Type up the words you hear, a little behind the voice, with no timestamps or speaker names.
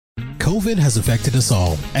COVID has affected us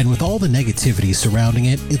all, and with all the negativity surrounding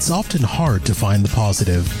it, it's often hard to find the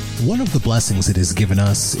positive. One of the blessings it has given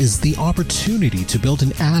us is the opportunity to build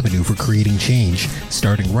an avenue for creating change,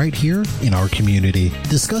 starting right here in our community.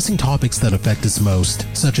 Discussing topics that affect us most,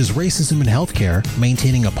 such as racism in healthcare,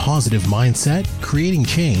 maintaining a positive mindset, creating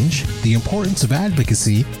change, the importance of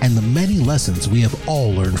advocacy, and the many lessons we have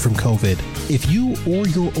all learned from COVID. If you or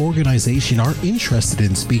your organization are interested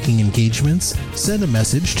in speaking engagements, send a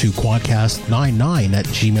message to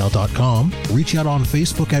quadcast99@gmail.com, reach out on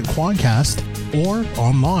Facebook at Quadcast, or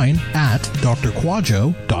online at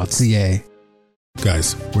drquadjo.ca.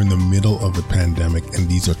 Guys, we're in the middle of a pandemic and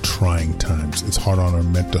these are trying times. It's hard on our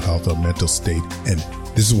mental health, our mental state, and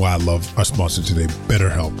this is why I love our sponsor today,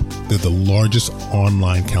 BetterHelp. They're the largest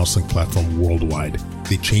online counseling platform worldwide.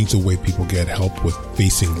 They change the way people get help with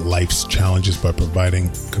facing life's challenges by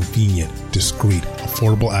providing convenient, discreet,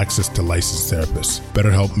 affordable access to licensed therapists.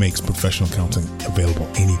 BetterHelp makes professional counseling available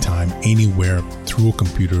anytime, anywhere, through a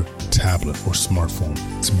computer, tablet, or smartphone.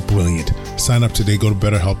 It's brilliant. Sign up today. Go to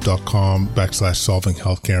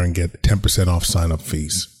betterhelp.com/solvinghealthcare and get 10% off sign-up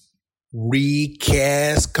fees.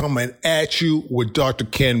 Recast coming at you with Dr.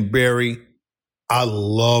 Ken Berry. I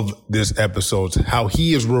love this episode, how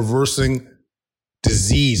he is reversing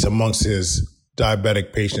disease amongst his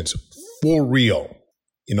diabetic patients for real.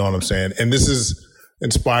 You know what I'm saying? And this is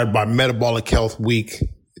inspired by Metabolic Health Week.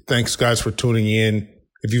 Thanks, guys, for tuning in.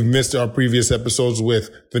 If you've missed our previous episodes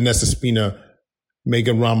with Vanessa Spina,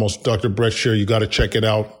 Megan Ramos, Dr. Brett Shear, you got to check it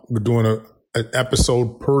out. We're doing an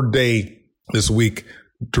episode per day this week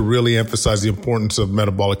to really emphasize the importance of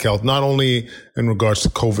metabolic health, not only in regards to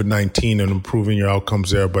COVID-19 and improving your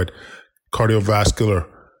outcomes there, but cardiovascular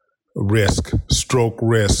risk, stroke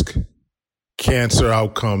risk, cancer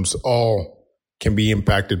outcomes, all can be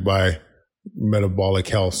impacted by metabolic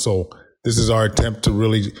health. So this is our attempt to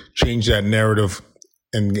really change that narrative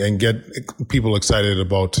and get people excited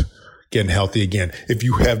about getting healthy again. If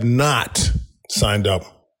you have not signed up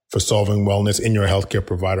for Solving Wellness in your healthcare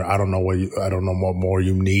provider, I don't know what more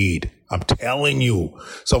you need. I'm telling you,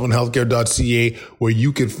 solvinghealthcare.ca, where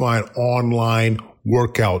you can find online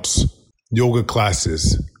workouts, yoga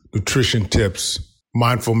classes, nutrition tips,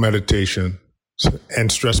 mindful meditation,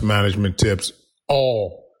 and stress management tips,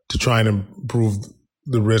 all to try and improve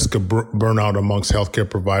the risk of burnout amongst healthcare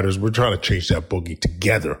providers. We're trying to change that boogie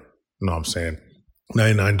together. You know what I'm saying?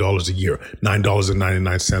 $99 a year,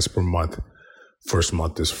 $9.99 per month. First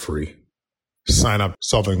month is free. Sign up,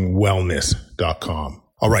 solvingwellness.com.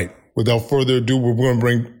 All right. Without further ado, we're going to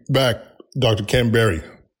bring back Dr. Ken Berry.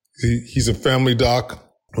 He's a family doc.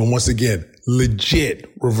 And once again, legit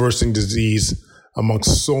reversing disease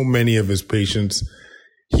amongst so many of his patients.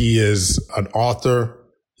 He is an author.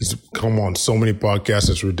 He's come on so many podcasts.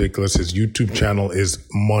 It's ridiculous. His YouTube channel is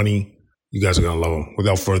money. You guys are going to love him.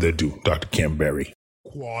 Without further ado, Dr. Ken Berry.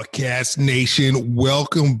 Quadcast Nation,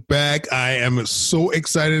 welcome back. I am so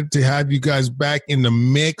excited to have you guys back in the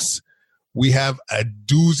mix. We have a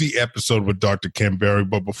doozy episode with Dr. Ken Berry,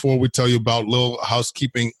 but before we tell you about little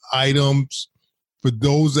housekeeping items, for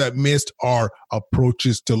those that missed our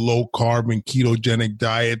approaches to low carb and ketogenic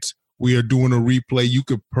diets, we are doing a replay. You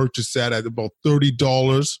could purchase that at about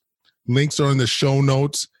 $30. Links are in the show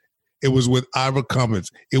notes. It was with Ira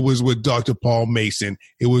Cummins. It was with Dr. Paul Mason.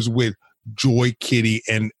 It was with Joy Kitty,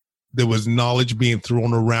 and there was knowledge being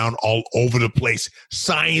thrown around all over the place.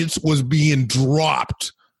 Science was being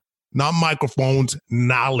dropped, not microphones,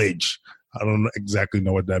 knowledge. I don't exactly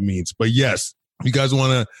know what that means, but yes, if you guys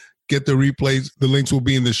want to get the replays, the links will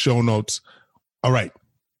be in the show notes. All right,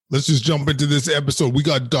 let's just jump into this episode. We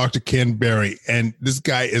got Dr. Ken Berry, and this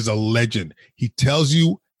guy is a legend. He tells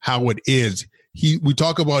you how it is. We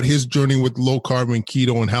talk about his journey with low carb and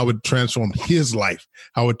keto and how it transformed his life,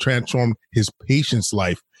 how it transformed his patient's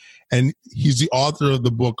life. And he's the author of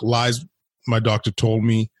the book, Lies My Doctor Told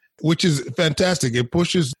Me, which is fantastic. It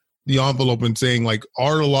pushes the envelope and saying, like,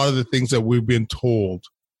 are a lot of the things that we've been told,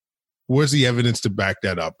 where's the evidence to back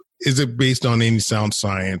that up? Is it based on any sound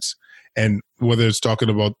science? And whether it's talking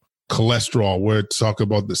about cholesterol, where it's talking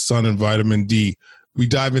about the sun and vitamin D, we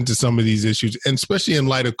dive into some of these issues, and especially in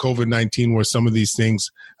light of COVID-19, where some of these things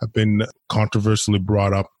have been controversially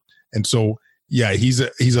brought up. And so, yeah, he's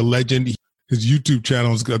a legend. His YouTube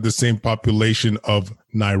channel has got the same population of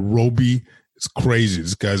Nairobi. It's crazy.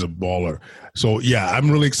 This guy's a baller. So, yeah, I'm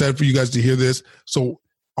really excited for you guys to hear this. So,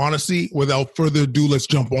 honestly, without further ado, let's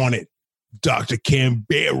jump on it. Dr. Ken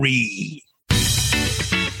Berry.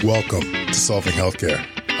 Welcome to Solving Healthcare.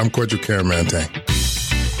 I'm Kwadwo Kyeremanteng.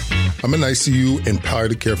 I'm an ICU and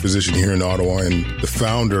palliative care physician here in Ottawa and the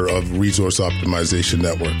founder of Resource Optimization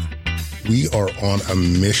Network. We are on a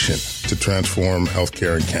mission to transform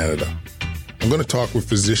healthcare in Canada. I'm going to talk with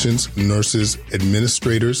physicians, nurses,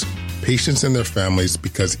 administrators, patients and their families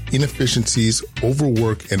because inefficiencies,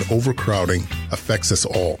 overwork, and overcrowding affects us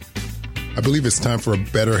all. I believe it's time for a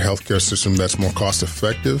better healthcare system that's more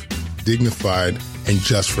cost-effective, dignified, and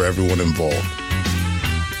just for everyone involved.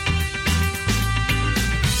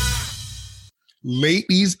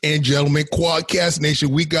 Ladies and gentlemen, Quadcast Nation,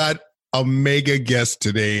 we got a mega guest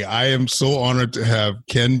today. I am so honored to have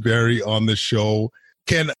Ken Berry on the show.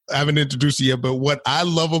 Ken, I haven't introduced you yet, but what I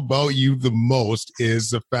love about you the most is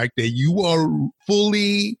the fact that you are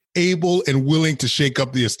fully able and willing to shake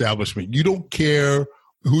up the establishment. You don't care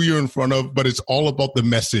who you're in front of, but it's all about the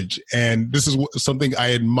message. And this is something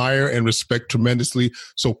I admire and respect tremendously.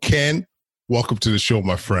 So Ken, welcome to the show,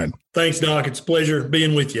 my friend. Thanks, Doc. It's a pleasure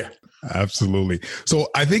being with you. Absolutely. So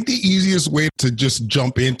I think the easiest way to just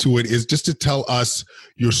jump into it is just to tell us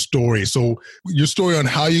your story. So your story on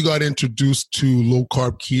how you got introduced to low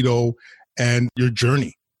carb keto and your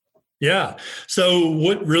journey. Yeah. So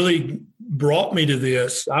what really brought me to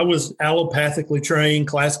this, I was allopathically trained,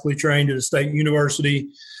 classically trained at a state university,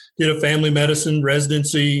 did a family medicine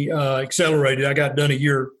residency, accelerated. I got done a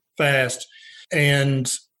year fast.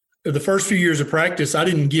 And the first few years of practice, I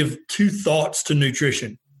didn't give two thoughts to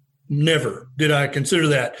nutrition. Never did I consider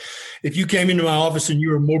that. If you came into my office and you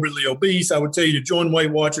were morbidly obese, I would tell you to join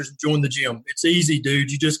Weight Watchers and join the gym. It's easy, dude.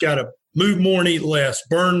 You just got to move more and eat less,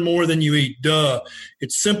 burn more than you eat. Duh.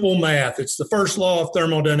 It's simple math. It's the first law of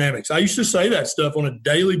thermodynamics. I used to say that stuff on a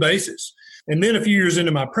daily basis. And then a few years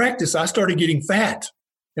into my practice, I started getting fat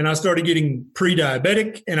and I started getting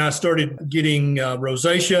pre-diabetic and I started getting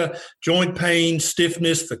rosacea, joint pain,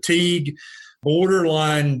 stiffness, fatigue,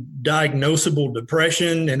 borderline diagnosable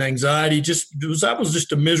depression and anxiety. That was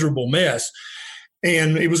just a miserable mess.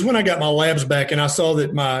 And it was when I got my labs back and I saw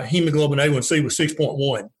that my hemoglobin A1C was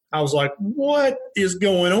 6.1. I was like, what is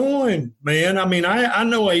going on, man? I mean, I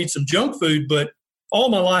know I eat some junk food, but all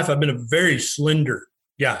my life I've been a very slender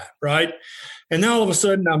guy, right? And now all of a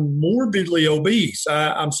sudden I'm morbidly obese.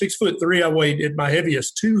 I'm 6'3". I weighed at my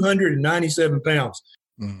heaviest 297 pounds.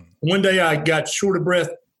 Mm. One day I got short of breath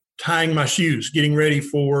tying my shoes, getting ready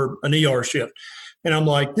for an ER shift. And I'm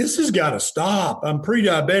like, this has got to stop. I'm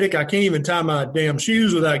pre-diabetic. I can't even tie my damn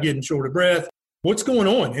shoes without getting short of breath. What's going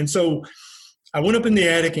on? And so I went up in the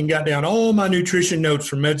attic and got down all my nutrition notes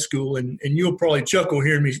from med school. And you'll probably chuckle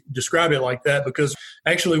hearing me describe it like that because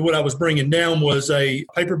actually what I was bringing down was a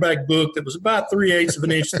paperback book that was about 3/8 of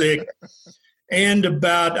an inch thick and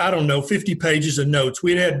about, 50 pages of notes.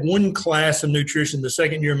 We had one class of nutrition the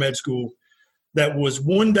second year of med school that was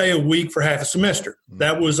one day a week for half a semester.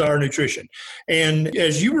 That was our nutrition. And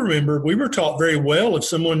as you remember, we were taught very well if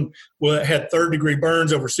someone had third-degree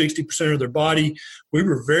burns over 60% of their body, we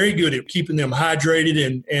were very good at keeping them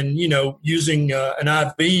hydrated and using an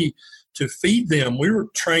IV to feed them. We were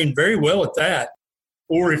trained very well at that.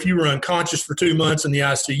 Or if you were unconscious for 2 months in the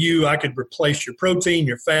ICU, I could replace your protein,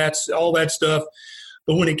 your fats, all that stuff.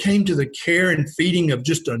 But when it came to the care and feeding of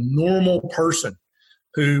just a normal person,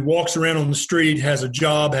 who walks around on the street, has a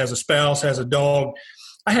job, has a spouse, has a dog,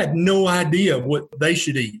 I had no idea what they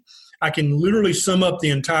should eat. I can literally sum up the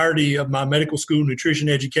entirety of my medical school nutrition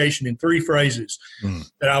education in 3 phrases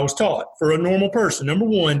that I was taught for a normal person. Number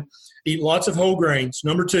 1, eat lots of whole grains.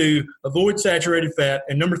 Number 2, avoid saturated fat.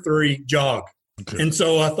 And number 3, jog. Okay. And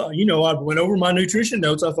so I thought, I went over my nutrition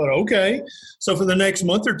notes. I thought, okay. So for the next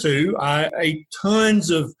month or 2, I ate tons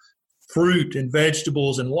of fruit and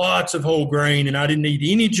vegetables and lots of whole grain, and I didn't eat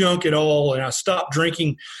any junk at all, and I stopped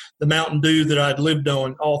drinking the Mountain Dew that I'd lived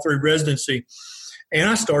on all through residency, and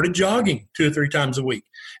I started jogging 2 or 3 times a week.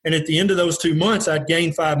 And at the end of those 2 months, I'd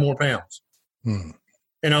gained 5 more pounds.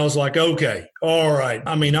 And I was like, okay, all right.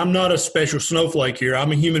 I mean, I'm not a special snowflake here.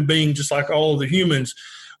 I'm a human being just like all of the humans.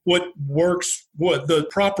 What the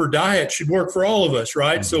proper diet should work for all of us,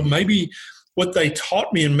 right? Mm-hmm. So maybe what they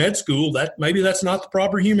taught me in med school, maybe that's not the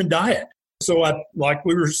proper human diet. So like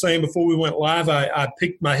we were saying before we went live, I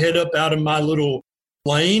picked my head up out of my little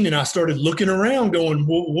lane and I started looking around going,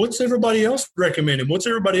 well, what's everybody else recommending? What's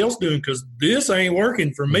everybody else doing? Because this ain't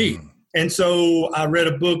working for me. Mm-hmm. And so I read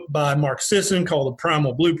a book by Mark Sisson called The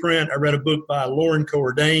Primal Blueprint. I read a book by Lauren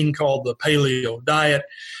Cordain called The Paleo Diet.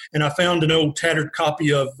 And I found an old tattered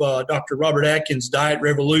copy of Dr. Robert Atkins' Diet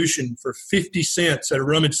Revolution for 50 cents at a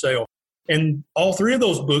rummage sale. And all 3 of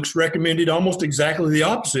those books recommended almost exactly the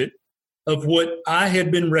opposite of what I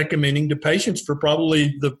had been recommending to patients for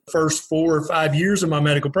probably the first 4 or 5 years of my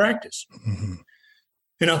medical practice. Mm-hmm.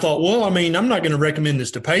 And I thought, well, I mean, I'm not going to recommend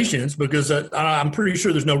this to patients because I'm pretty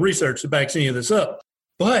sure there's no research that backs any of this up.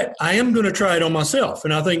 but I am going to try it on myself.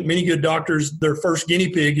 And I think many good doctors, their first guinea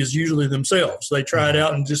pig is usually themselves. They try it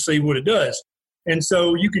out and just see what it does. And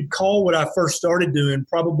so you could call what I first started doing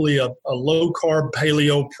probably a low-carb,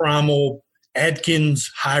 paleo, primal,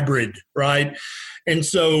 Atkins hybrid, right? And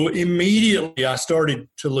so immediately I started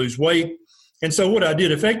to lose weight. And so what I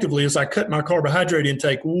did effectively is I cut my carbohydrate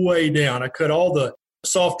intake way down. I cut all the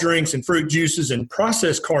soft drinks and fruit juices and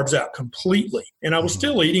processed carbs out completely. And I was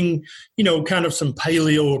still eating, kind of some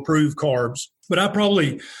paleo approved carbs, but I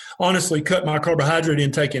probably honestly cut my carbohydrate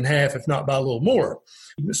intake in half, if not by a little more.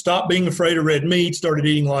 Stopped being afraid of red meat, started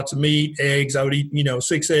eating lots of meat, eggs. I would eat,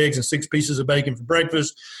 6 eggs and 6 pieces of bacon for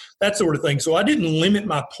breakfast, that sort of thing. So I didn't limit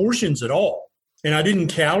my portions at all. And I didn't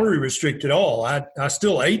calorie restrict at all. I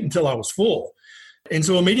still ate until I was full. And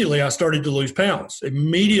so immediately I started to lose pounds.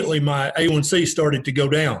 Immediately my A1C started to go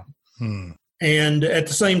down. And at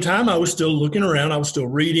the same time, I was still looking around. I was still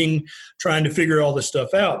reading, trying to figure all this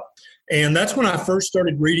stuff out. And that's when I first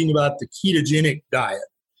started reading about the ketogenic diet.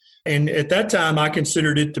 And at that time, I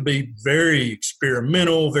considered it to be very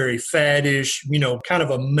experimental, very faddish, kind of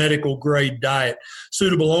a medical grade diet,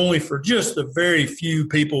 suitable only for just the very few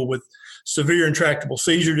people with severe intractable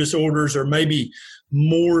seizure disorders or maybe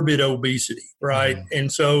morbid obesity, right?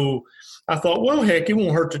 And so I thought, well, heck, it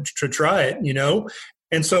won't hurt to try it,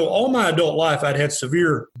 And so all my adult life, I'd had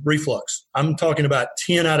severe reflux. I'm talking about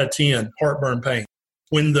 10 out of 10 heartburn pain.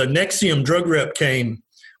 When the Nexium drug rep came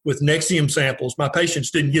with Nexium samples, my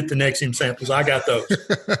patients didn't get the Nexium samples. I got those.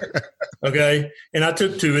 Okay. And I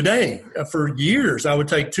took 2 a day. For years, I would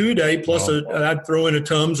take 2 a day, plus I'd throw in a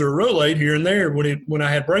Tums or a Rolaids here and there when I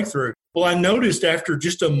had breakthrough. Well, I noticed after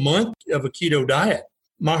just a month of a keto diet,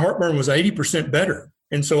 my heartburn was 80% better.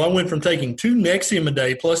 And so I went from taking 2 Nexium a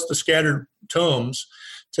day plus the scattered Tums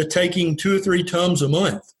to taking 2 or 3 Tums a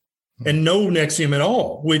month and no Nexium at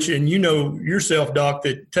all, which, and yourself, Doc,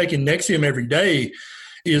 that taking Nexium every day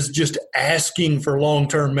is just asking for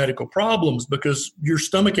long-term medical problems because your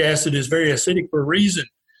stomach acid is very acidic for a reason.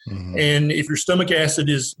 And if your stomach acid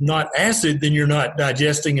is not acid, then you're not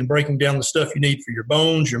digesting and breaking down the stuff you need for your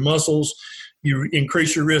bones, your muscles. You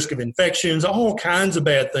increase your risk of infections, all kinds of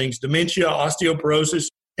bad things, dementia, osteoporosis.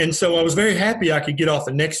 And so I was very happy I could get off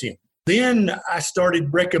the Nexium. Then I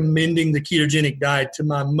started recommending the ketogenic diet to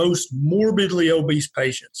my most morbidly obese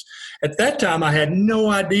patients. At that time, I had no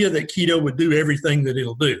idea that keto would do everything that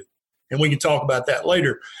it'll do. And we can talk about that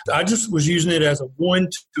later. I just was using it as a 1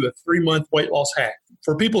 to a 3 month weight loss hack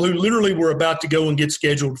for people who literally were about to go and get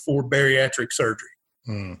scheduled for bariatric surgery.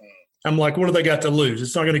 I'm like, what do they got to lose?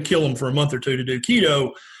 It's not going to kill them for a month or two to do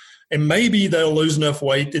keto. And maybe they'll lose enough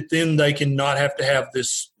weight that then they can not have to have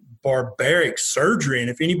this barbaric surgery. And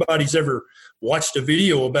if anybody's ever watched a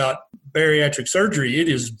video about bariatric surgery, it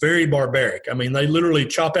is very barbaric. I mean, they literally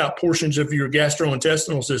chop out portions of your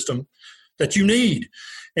gastrointestinal system that you need,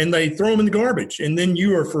 and they throw them in the garbage. And then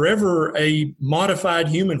you are forever a modified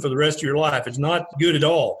human for the rest of your life. It's not good at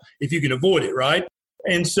all if you can avoid it, right?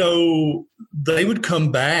 And so they would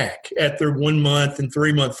come back at their 1 month and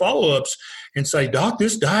 3 month follow-ups and say, Doc,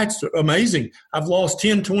 this diet's amazing. I've lost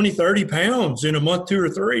 10, 20, 30 pounds in a month, 2 or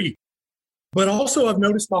 3. But also I've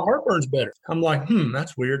noticed my heartburn's better. I'm like,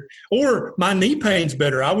 that's weird. Or my knee pain's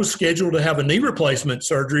better. I was scheduled to have a knee replacement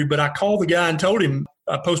surgery, but I called the guy and told him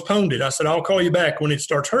I postponed it. I said, I'll call you back when it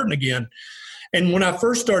starts hurting again. And when I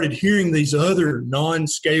first started hearing these other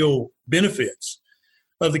non-scale benefits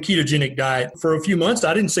of the ketogenic diet, for a few months,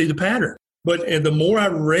 I didn't see the pattern. But the more I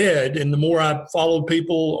read and the more I followed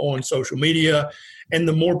people on social media and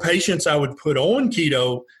the more patients I would put on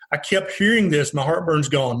keto, I kept hearing this. My heartburn's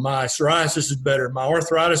gone. My psoriasis is better. My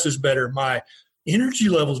arthritis is better. My energy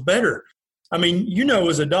level's better. I mean,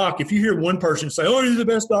 as a doc, if you hear one person say, oh, you're the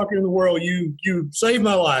best doctor in the world, you saved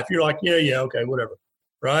my life, you're like, yeah, okay, whatever,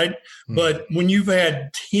 right? But when you've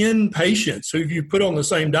had 10 patients who you put on the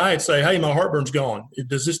same diet say, hey, my heartburn's gone,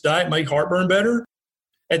 does this diet make heartburn better?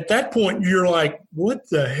 At that point, you're like, what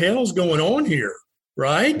the hell's going on here,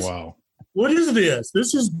 right? Wow. What is this?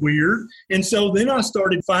 This is weird. And so then I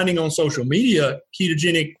started finding on social media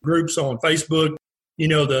ketogenic groups on Facebook,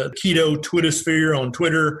 the keto Twittersphere on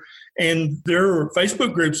Twitter. And there are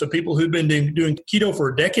Facebook groups of people who've been doing keto for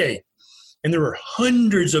a decade. And there were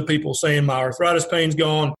hundreds of people saying my arthritis pain's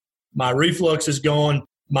gone, my reflux is gone,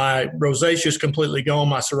 my rosacea is completely gone,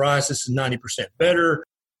 my psoriasis is 90% better.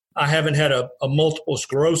 I haven't had a multiple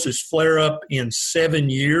sclerosis flare-up in 7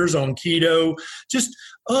 years on keto. Just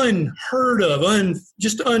unheard of,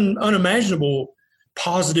 unimaginable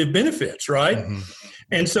positive benefits, right?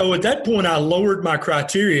 And so at that point, I lowered my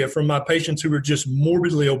criteria from my patients who were just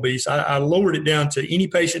morbidly obese. I lowered it down to any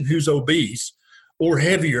patient who's obese or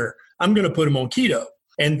heavier, I'm going to put them on keto.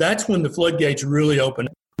 And that's when the floodgates really open.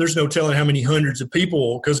 There's no telling how many hundreds of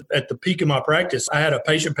people, because at the peak of my practice, I had a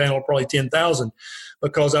patient panel of probably 10,000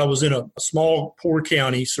 because I was in a small, poor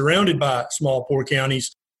county surrounded by small, poor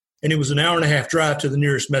counties. And it was an hour and a half drive to the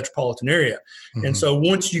nearest metropolitan area. Mm-hmm. And so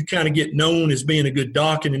once you kind of get known as being a good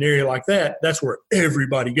doc in an area like that, that's where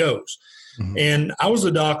everybody goes. Mm-hmm. And I was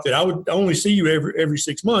a doc that I would only see you every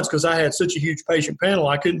 6 months because I had such a huge patient panel.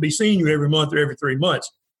 I couldn't be seeing you every month or every 3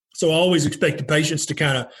 months. So I always expected patients to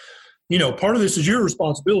kind of, part of this is your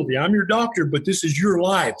responsibility. I'm your doctor, but this is your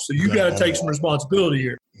life. So you got to take some responsibility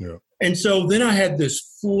here. Yeah. And so then I had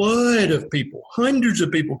this flood of people, hundreds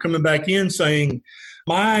of people coming back in saying,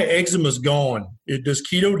 my eczema's gone. Does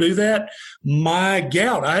keto do that? My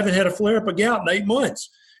gout, I haven't had a flare-up of gout in 8 months.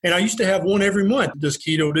 And I used to have one every month. Does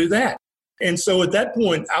keto do that? And so at that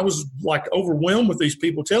point, I was like overwhelmed with these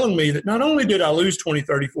people telling me that not only did I lose 20,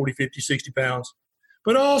 30, 40, 50, 60 pounds,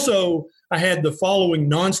 but also I had the following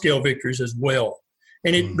non-scale victories as well.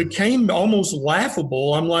 And it became almost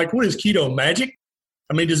laughable. I'm like, what is keto, magic?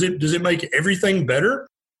 I mean, does it make everything better?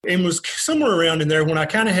 And was somewhere around in there when I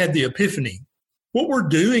kind of had the epiphany. What we're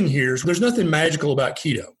doing here is there's nothing magical about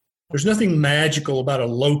keto. There's nothing magical about a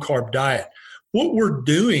low-carb diet. What we're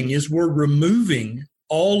doing is we're removing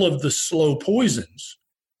all of the slow poisons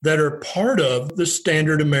that are part of the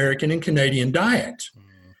standard American and Canadian diet.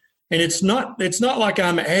 And it's not like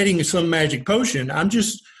I'm adding some magic potion. I'm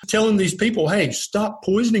just telling these people, hey, stop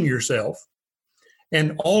poisoning yourself,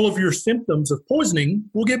 and all of your symptoms of poisoning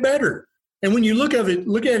will get better. And when you look at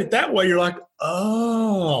it that way, you're like,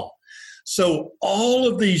 oh. So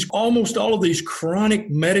almost all of these chronic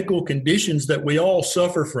medical conditions that we all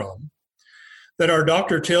suffer from, that our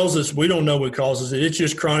doctor tells us we don't know what causes it. It's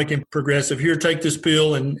just chronic and progressive. Here, take this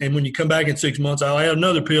pill, and when you come back in 6 months, I'll add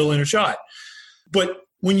another pill and a shot. But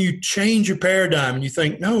when you change your paradigm and you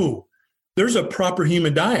think, no, there's a proper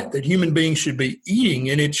human diet that human beings should be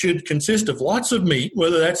eating, and it should consist of lots of meat,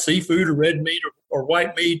 whether that's seafood or red meat or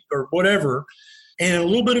white meat or whatever, and a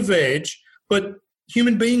little bit of veg. But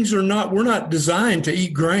human beings we're not designed to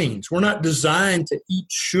eat grains. We're not designed to eat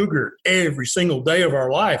sugar every single day of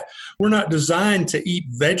our life. We're not designed to eat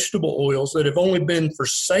vegetable oils that have only been for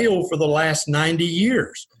sale for the last 90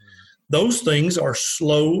 years. Those things are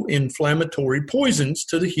slow inflammatory poisons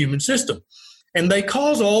to the human system. And they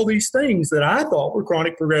cause all these things that I thought were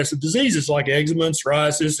chronic progressive diseases like eczema and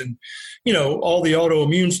psoriasis and, all the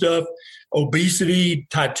autoimmune stuff, obesity,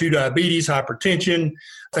 type 2 diabetes, hypertension,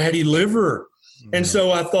 fatty liver. And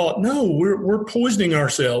so I thought, no, we're poisoning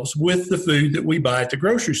ourselves with the food that we buy at the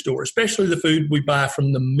grocery store, especially the food we buy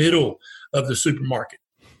from the middle of the supermarket.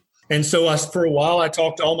 And so for a while, I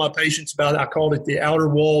talked to all my patients about it. I called it the outer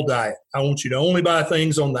wall diet. I want you to only buy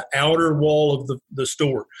things on the outer wall of the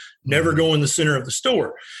store, never go in the center of the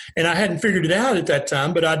store. And I hadn't figured it out at that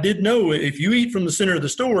time, but I did know if you eat from the center of the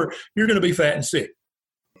store, you're going to be fat and sick.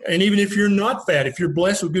 And even if you're not fat, if you're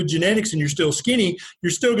blessed with good genetics and you're still skinny, you're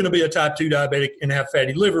still going to be a type 2 diabetic and have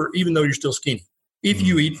fatty liver, even though you're still skinny, if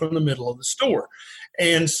you eat from the middle of the store.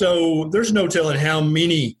 And so there's no telling how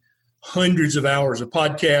many hundreds of hours of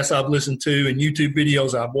podcasts I've listened to and YouTube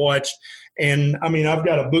videos I've watched. And I mean, I've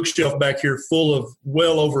got a bookshelf back here full of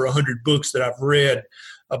well over 100 books that I've read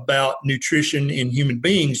about nutrition in human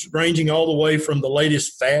beings, ranging all the way from the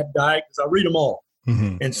latest fad diet, because I read them all.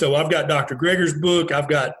 Mm-hmm. And so I've got Dr. Greger's book, I've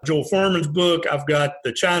got Joel Fuhrman's book, I've got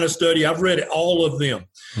the China study, I've read all of them.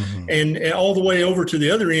 Mm-hmm. And all the way over to the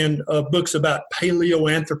other end of books about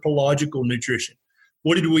paleoanthropological nutrition.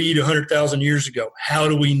 What did we eat 100,000 years ago? How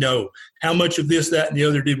do we know? How much of this, that, and the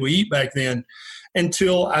other did we eat back then?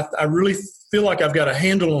 Until I really feel like I've got a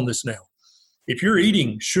handle on this now. If you're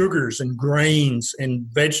eating sugars and grains and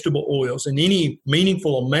vegetable oils in any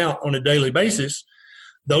meaningful amount on a daily basis,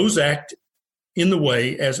 those act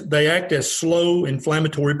as slow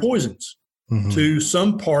inflammatory poisons to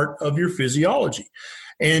some part of your physiology.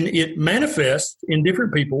 And it manifests in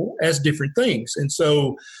different people as different things. And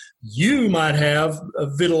so you might have a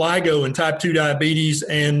vitiligo and type 2 diabetes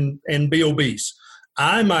and be obese.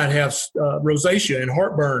 I might have rosacea and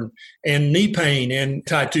heartburn and knee pain and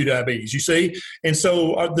type 2 diabetes, you see? And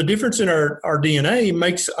so the difference in our DNA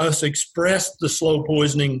makes us express the slow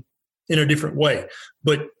poisoning in a different way.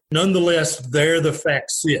 But nonetheless, there the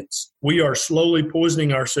fact sits. We are slowly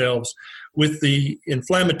poisoning ourselves with the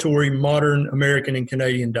inflammatory modern American and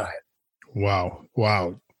Canadian diet. Wow.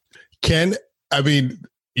 Ken, I mean,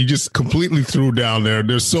 you just completely threw down there.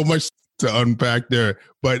 There's so much to unpack there.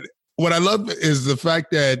 But what I love is the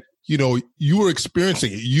fact that, you were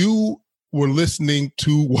experiencing it. You were listening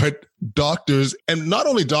to what doctors, and not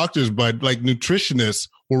only doctors, but like nutritionists,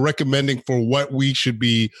 were recommending for what we should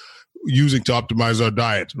be using to optimize our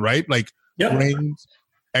diet, right? Like Yep. grains,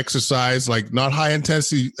 exercise, like not high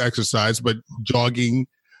intensity exercise, but jogging.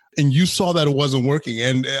 And you saw that it wasn't working.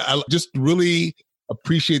 And I just really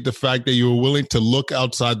appreciate the fact that you were willing to look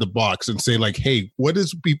outside the box and say like, hey, what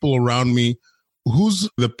is people around me? Who's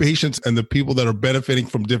the patients and the people that are benefiting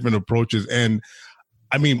from different approaches? And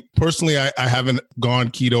I mean, personally, I haven't gone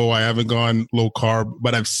keto. I haven't gone low carb,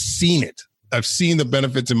 but I've seen it. I've seen the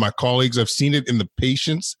benefits in my colleagues. I've seen it in the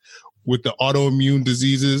patients with the autoimmune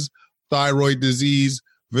diseases, thyroid disease,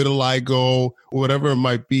 vitiligo, whatever it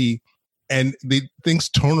might be. And things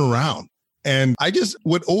turn around. And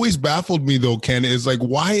what always baffled me though, Ken, is like,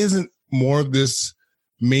 why isn't more of this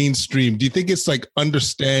mainstream? Do you think it's like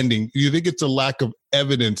understanding? Do you think it's a lack of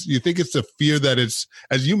evidence? Do you think it's a fear that it's,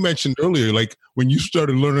 as you mentioned earlier, like when you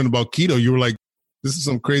started learning about keto, you were like, this is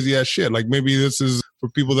some crazy ass shit. Like maybe this is for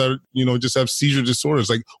people that, just have seizure disorders.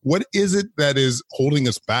 Like what is it that is holding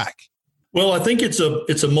us back? Well, I think it's a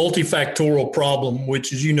multifactorial problem,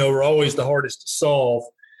 which, as you know, are always the hardest to solve.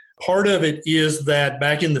 Part of it is that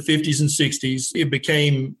back in the 50s and 60s, it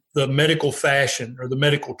became the medical fashion or the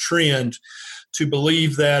medical trend to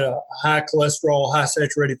believe that a high cholesterol, high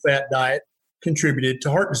saturated fat diet contributed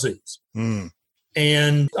to heart disease.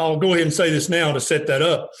 And I'll go ahead and say this now to set that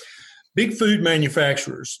up. Big food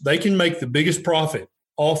manufacturers, they can make the biggest profit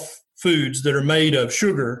off foods that are made of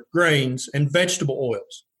sugar, grains, and vegetable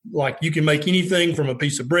oils. Like you can make anything from a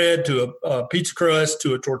piece of bread to a pizza crust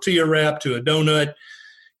to a tortilla wrap to a donut.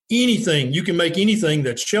 Anything. You can make anything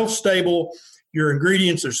that's shelf stable. Your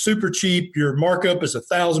ingredients are super cheap. Your markup is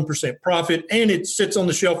 1,000% profit, and it sits on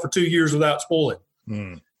the shelf for 2 years without spoiling.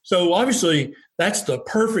 So obviously, that's the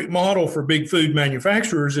perfect model for big food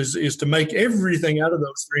manufacturers is to make everything out of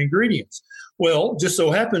those three ingredients. Well, just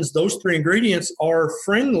so happens those three ingredients are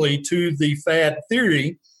friendly to the fad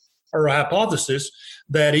theory or hypothesis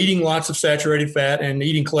that eating lots of saturated fat and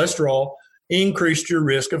eating cholesterol increased your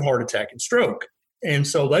risk of heart attack and stroke. And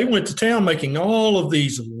so they went to town making all of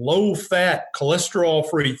these low-fat,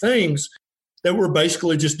 cholesterol-free things that were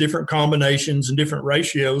basically just different combinations and different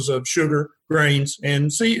ratios of sugar, grains,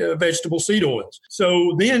 and vegetable seed oils.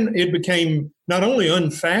 So then it became not only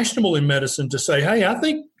unfashionable in medicine to say, hey, I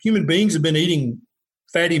think human beings have been eating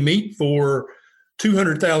fatty meat for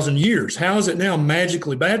 200,000 years. How is it now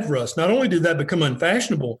magically bad for us? Not only did that become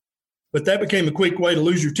unfashionable, but that became a quick way to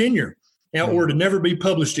lose your tenure. Or to never be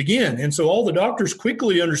published again. And so all the doctors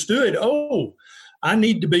quickly understood, I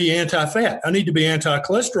need to be anti-fat. I need to be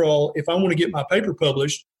anti-cholesterol if I want to get my paper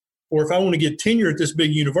published, or if I want to get tenure at this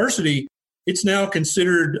big university. It's now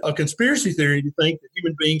considered a conspiracy theory to think that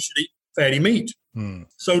human beings should eat fatty meat.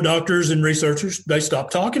 So doctors and researchers, they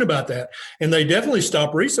stopped talking about that. And they definitely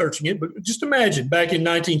stopped researching it. But just imagine back in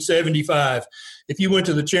 1975, if you went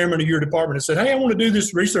to the chairman of your department and said, hey, I want to do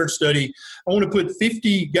this research study. I want to put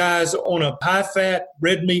 50 guys on a high-fat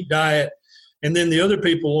red meat diet and then the other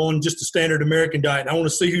people on just a standard American diet. I want to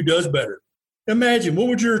see who does better. Imagine, what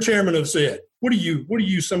would your chairman have said? What are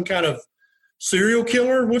you, some kind of serial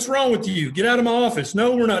killer? What's wrong with you? Get out of my office.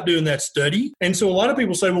 No, we're not doing that study. And so a lot of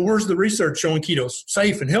people say, well, where's the research showing keto's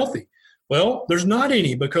safe and healthy? Well, there's not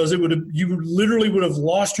any, because you literally would have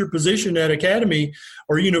lost your position at academy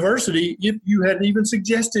or university if you hadn't even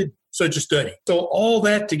suggested such a study. So all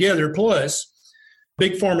that together, plus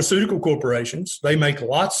big pharmaceutical corporations, they make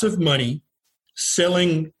lots of money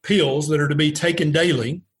selling pills that are to be taken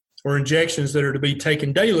daily or injections that are to be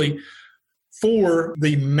taken daily for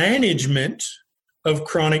the management of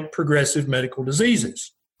chronic progressive medical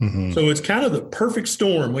diseases. So it's kind of the perfect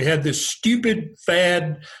storm. We had this stupid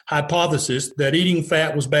fad hypothesis that eating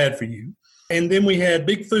fat was bad for you. And then we had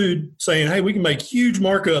big food saying, hey, we can make huge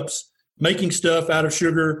markups making stuff out of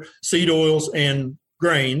sugar, seed oils, and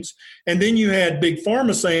grains. And then you had big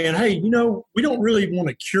pharma saying, hey, we don't really want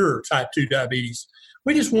to cure type 2 diabetes.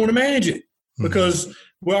 We just want to manage it because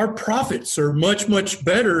our profits are much, much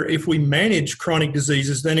better if we manage chronic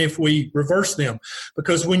diseases than if we reverse them.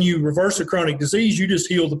 Because when you reverse a chronic disease, you just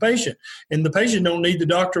heal the patient. And the patient don't need the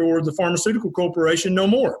doctor or the pharmaceutical corporation no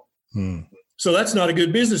more. So that's not a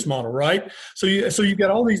good business model, right? So you've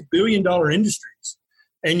got all these billion-dollar industries.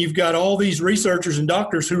 And you've got all these researchers and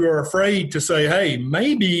doctors who are afraid to say, hey,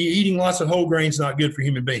 maybe eating lots of whole grains is not good for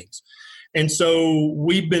human beings. And so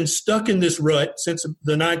we've been stuck in this rut since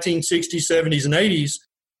the 1960s, 70s, and 80s.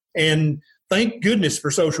 And thank goodness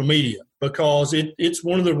for social media, because it's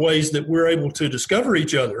one of the ways that we're able to discover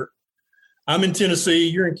each other. I'm in Tennessee,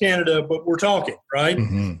 you're in Canada, but we're talking, right?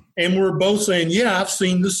 And we're both saying, yeah, I've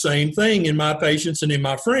seen the same thing in my patients and in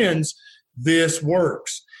my friends. This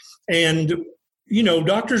works. And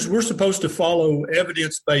doctors, we're supposed to follow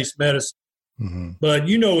evidence-based medicine. But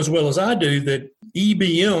you know as well as I do that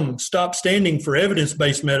EBM stopped standing for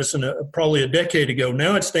evidence-based medicine probably a decade ago.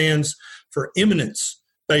 Now it stands for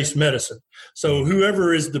eminence-based medicine. So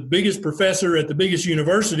whoever is the biggest professor at the biggest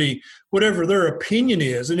university, whatever their opinion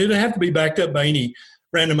is, and it doesn't have to be backed up by any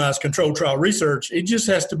randomized controlled trial research. It just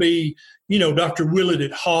has to be, Dr. Willett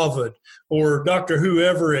at Harvard or Dr.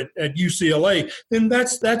 whoever at UCLA. Then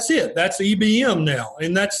that's it. That's EBM now.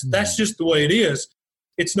 And that's just the way it is.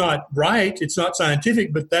 It's not right. It's not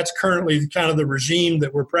scientific, but that's currently kind of the regime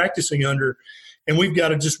that we're practicing under. And we've got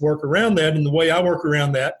to just work around that. And the way I work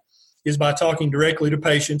around that is by talking directly to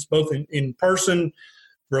patients, both in person,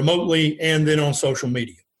 remotely, and then on social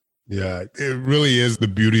media. Yeah, it really is the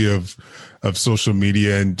beauty of social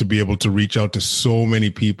media and to be able to reach out to so many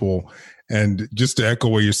people. And just to echo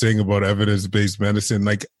what you're saying about evidence-based medicine,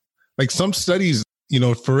 like some studies,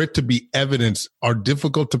 for it to be evidence are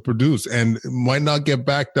difficult to produce and might not get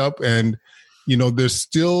backed up. And, there's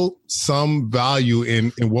still some value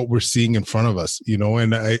in what we're seeing in front of us,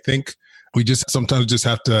 and I think we just sometimes just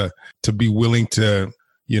have to be willing to,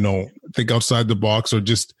 think outside the box or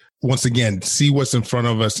just, once again, see what's in front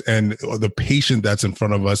of us and the patient that's in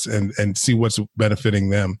front of us and see what's benefiting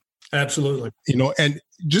them. Absolutely. And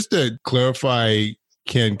just to clarify,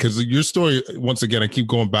 Ken, because your story, once again, I keep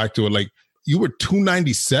going back to it, like you were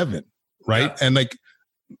 297, right? Yeah. And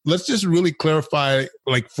let's just really clarify,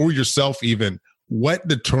 for yourself even, what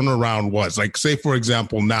the turnaround was. Like, say, for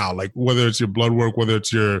example, now, whether it's your blood work, whether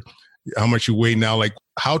it's how much you weigh now,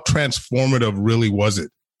 how transformative really was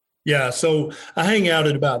it? Yeah, so I hang out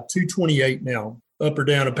at about 228 now, up or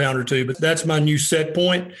down a pound or two, but that's my new set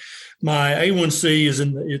point. My A1C is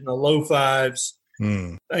in the low fives.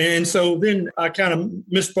 And so then I kind of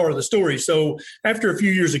missed part of the story. So after a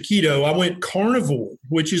few years of keto, I went carnivore,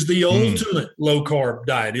 which is the ultimate low carb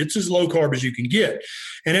diet. It's as low carb as you can get.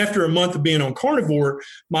 And after a month of being on carnivore,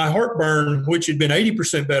 my heartburn, which had been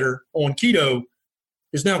 80% better on keto,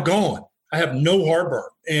 is now gone. I have no heartburn.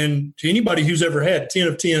 And to anybody who's ever had 10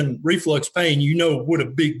 of 10 reflux pain, you know what a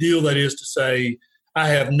big deal that is to say, I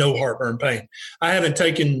have no heartburn pain. I haven't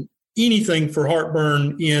taken anything for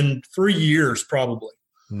heartburn in 3 years, probably.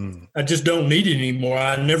 I just don't need it anymore.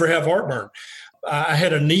 I never have heartburn. I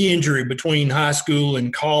had a knee injury between high school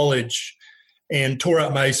and college and tore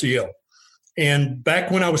out my ACL. And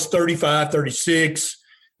back when I was 35, 36,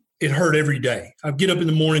 it hurt every day. I'd get up in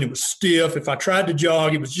the morning, it was stiff. If I tried to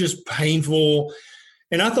jog, it was just painful.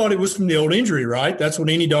 And I thought it was from the old injury, right? That's what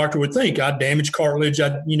any doctor would think. I damaged cartilage.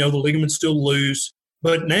 The ligament's still loose.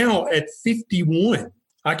 But now at 51,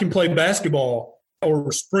 I can play basketball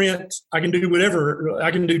or sprint. I can do whatever.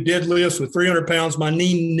 I can do deadlifts with 300 pounds. My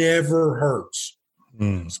knee never hurts.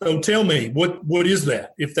 So tell me, what is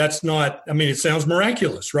that? If that's not, it sounds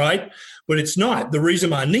miraculous, right? But it's not. The reason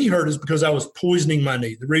my knee hurt is because I was poisoning my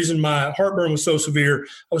knee. The reason my heartburn was so severe,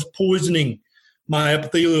 I was poisoning my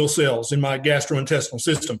epithelial cells in my gastrointestinal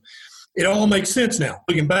system. It all makes sense now.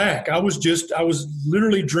 Looking back, I was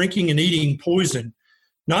literally drinking and eating poison,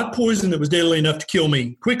 not poison that was deadly enough to kill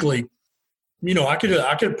me quickly. I could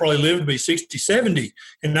have probably lived to be 60, 70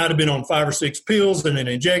 and not have been on 5 or 6 pills and an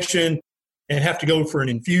injection and have to go for an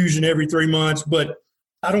infusion every 3 months. But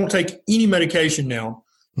I don't take any medication now.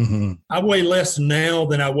 I weigh less now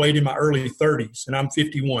than I weighed in my early 30s, and I'm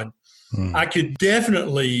 51. I could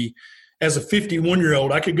definitely, as a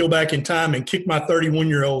 51-year-old, I could go back in time and kick my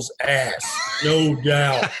 31-year-old's ass, no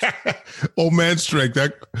doubt. Old man strength.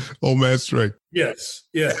 Yes.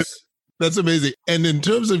 That's amazing. And in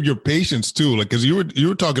terms of your patients too, because you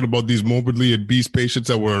were talking about these morbidly obese patients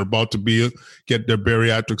that were about to get their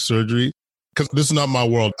bariatric surgery. Because this is not my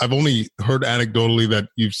world. I've only heard anecdotally that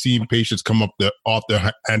you've seen patients come off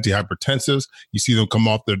their antihypertensives. You see them come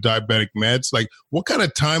off their diabetic meds. What kind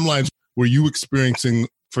of timelines were you experiencing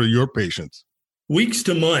for your patients? Weeks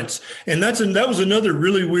to months. And that was another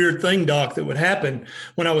really weird thing, Doc, that would happen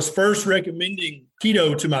when I was first recommending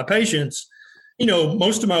keto to my patients.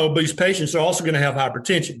 Most of my obese patients are also going to have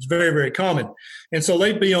hypertension. It's very, very common. And so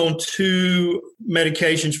they'd be on 2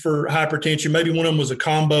 medications for hypertension. Maybe one of them was a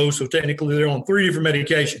combo. So technically they're on 3 different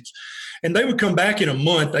medications. And they would come back in a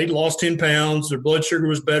month. They'd lost 10 pounds. Their blood sugar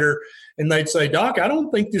was better. And they'd say, Doc, I don't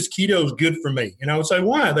think this keto is good for me. And I would say,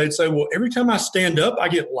 why? They'd say, well, every time I stand up, I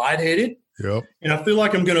get lightheaded. Yep. And I feel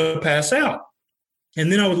like I'm going to pass out.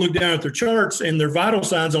 And then I would look down at their charts and their vital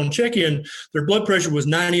signs on check-in. Their blood pressure was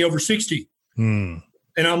 90/60. And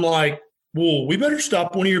I'm like, well, we better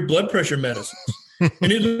stop one of your blood pressure medicines.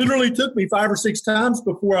 And it literally took me 5 or 6 times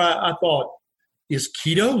before I thought, is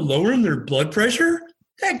keto lowering their blood pressure?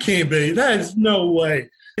 That can't be. That is no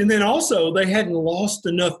way. And then also they hadn't lost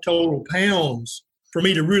enough total pounds for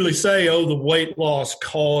me to really say, oh, the weight loss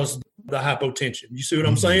caused the hypotension. You see what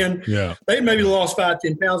I'm saying? Yeah. They maybe lost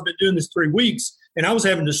 5-10 pounds, been doing this 3 weeks, and I was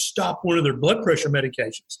having to stop one of their blood pressure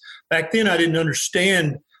medications. Back then, I didn't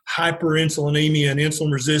understand hyperinsulinemia and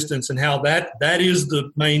insulin resistance and how that is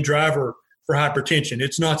the main driver for hypertension.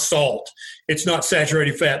 It's not salt. It's not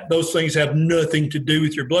saturated fat. Those things have nothing to do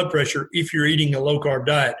with your blood pressure if you're eating a low-carb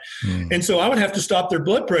diet. And so I would have to stop their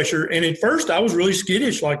blood pressure. And at first, I was really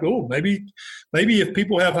skittish, like, oh, maybe if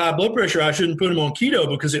people have high blood pressure, I shouldn't put them on keto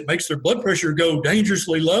because it makes their blood pressure go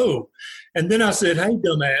dangerously low. And then I said, hey,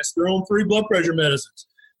 dumbass, they're on 3 blood pressure medicines.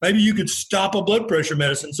 Maybe you could stop a blood pressure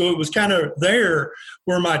medicine. So it was kind of there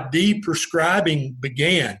where my de-prescribing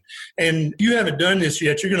began. And if you haven't done this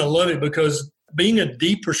yet, you're going to love it, because being a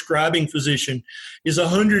de-prescribing physician is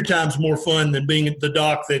 100 times more fun than being the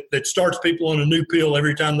doc that starts people on a new pill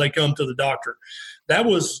every time they come to the doctor. That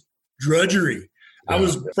was drudgery. Yeah. I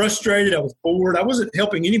was frustrated. I was bored. I wasn't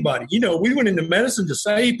helping anybody. We went into medicine to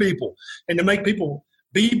save people and to make people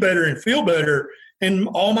be better and feel better. And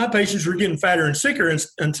all my patients were getting fatter and sicker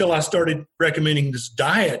until I started recommending this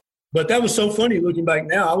diet. But that was so funny looking back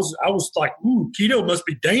now. I was like, ooh, keto must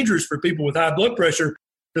be dangerous for people with high blood pressure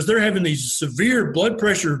because they're having these severe blood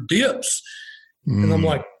pressure dips. And I'm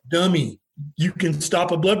like, dummy, you can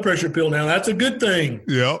stop a blood pressure pill now. That's a good thing.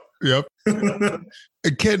 Yep.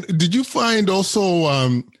 Ken, did you find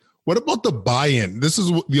also, what about the buy-in? This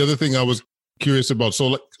is the other thing I was curious about.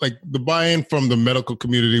 So like the buy-in from the medical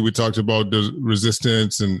community, we talked about the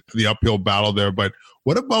resistance and the uphill battle there, but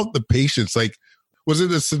what about the patients? Like, was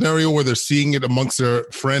it a scenario where they're seeing it amongst their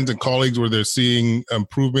friends and colleagues where they're seeing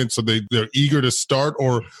improvement, so they're eager to start?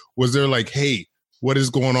 Or was there like, hey, what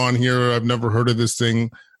is going on here? I've never heard of this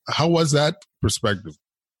thing. How was that perspective?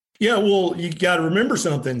 Yeah, well, you got to remember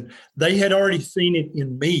something. They had already seen it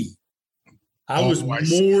in me. I was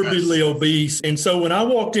morbidly obese. And so when I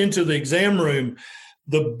walked into the exam room,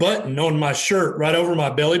 the button on my shirt right over my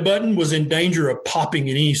belly button was in danger of popping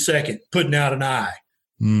at any second, putting out an eye.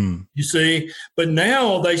 You see? But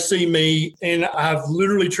now they see me and I've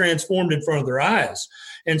literally transformed in front of their eyes.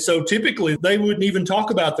 And so typically they wouldn't even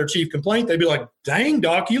talk about their chief complaint. They'd be like, dang,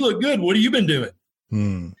 doc, you look good. What have you been doing?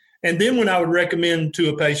 And then when I would recommend to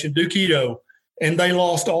a patient, do keto, and they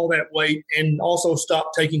lost all that weight and also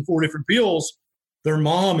stopped taking 4 different pills, their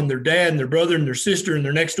mom and their dad and their brother and their sister and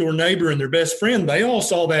their next door neighbor and their best friend, they all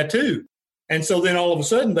saw that too. And so then all of a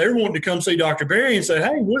sudden they're wanting to come see Dr. Berry and say,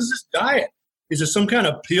 hey, what is this diet? Is it some kind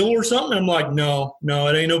of pill or something? I'm like, no,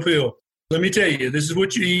 it ain't no pill. Let me tell you, this is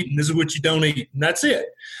what you eat and this is what you don't eat. And that's it.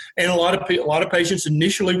 And a lot of patients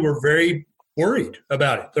initially were very worried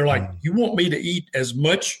about it. They're like, you want me to eat as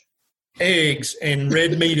much eggs and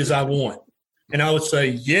red meat as I want? And I would say,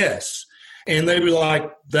 yes. And they'd be like,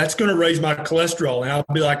 that's going to raise my cholesterol. And I'll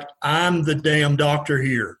be like, I'm the damn doctor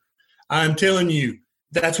here. I'm telling you,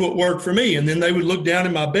 that's what worked for me. And then they would look down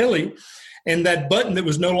in my belly and that button that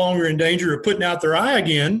was no longer in danger of putting out their eye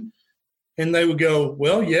again. And they would go,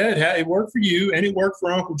 well, yeah, it worked for you and it worked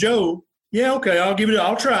for Uncle Joe. Yeah, okay,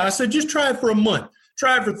 I'll try. I said, just try it for a month.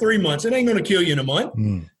 Try it for 3 months. It ain't going to kill you in a month.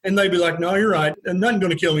 And they'd be like, no, you're right. And nothing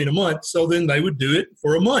going to kill me in a month. So then they would do it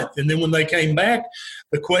for a month. And then when they came back,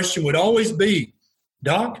 the question would always be,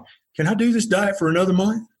 Doc, can I do this diet for another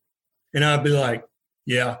month? And I'd be like,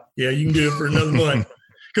 yeah, you can do it for another month.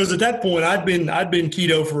 Because at that point, I'd been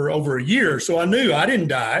keto for over a year. So I knew I didn't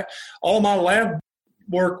die. All my lab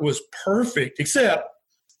work was perfect, except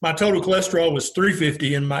my total cholesterol was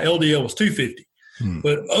 350 and my LDL was 250.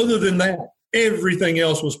 But other than that, everything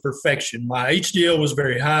else was perfection. My HDL was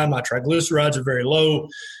very high. My triglycerides are very low.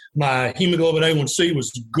 My hemoglobin A1C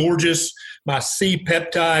was gorgeous. My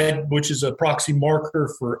C-peptide, which is a proxy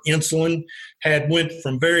marker for insulin, went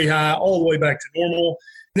from very high all the way back to normal.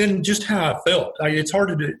 Then just how I felt. It's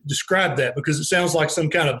hard to describe that because it sounds like some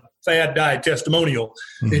kind of fad diet testimonial.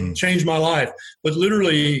 It changed my life. But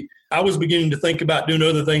literally, I was beginning to think about doing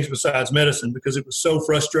other things besides medicine because it was so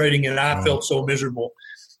frustrating and I felt so miserable.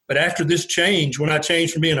 But after this change, when I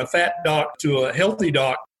changed from being a fat doc to a healthy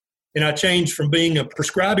doc, and I changed from being a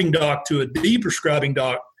prescribing doc to a de-prescribing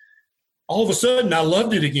doc, all of a sudden I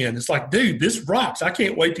loved it again. It's like, dude, this rocks. I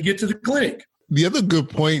can't wait to get to the clinic. The other good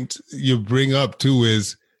point you bring up too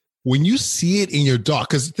is when you see it in your doc,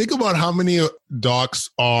 because think about how many docs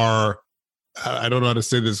are, I don't know how to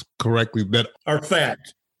say this correctly, that are fat.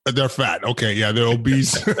 They're fat. Okay. Yeah. They're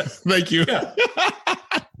obese. Thank you. Yeah.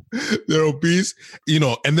 They're obese,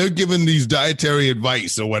 and they're given these dietary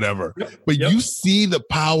advice or whatever. But you see the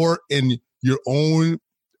power in your own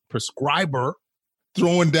prescriber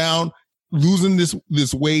throwing down, losing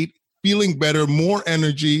this weight, feeling better, more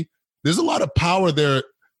energy. There's a lot of power there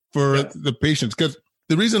for the patients. Because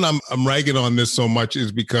the reason I'm ragging on this so much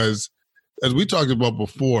is because, as we talked about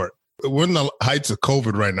before, we're in the heights of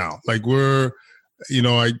COVID right now. Like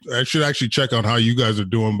I should actually check on how you guys are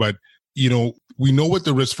doing, but we know what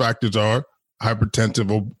the risk factors are: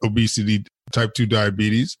 hypertensive, obesity, type 2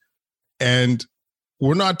 diabetes. And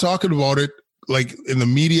we're not talking about it like in the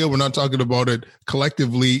media. We're not talking about it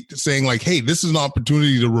collectively, saying like, hey, this is an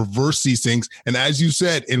opportunity to reverse these things. And as you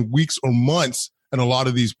said, in weeks or months, and a lot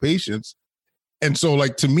of these patients. And so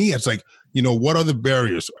like, to me, it's like, what are the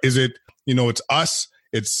barriers? Is it, it's us,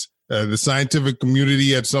 it's the scientific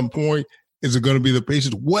community at some point? Is it going to be the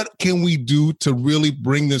patient? What can we do to really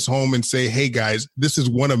bring this home and say, hey guys, this is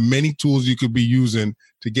one of many tools you could be using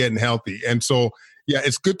to getting healthy? And so, yeah,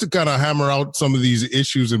 it's good to kind of hammer out some of these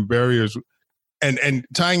issues and barriers, and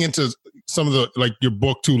tying into some of the, like your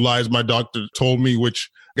book, 2 Lies My Doctor Told Me, which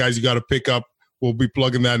guys, you got to pick up. We'll be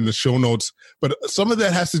plugging that in the show notes. But some of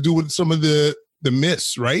that has to do with some of the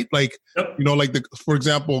myths, right? Like, like for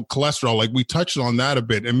example, cholesterol, like we touched on that a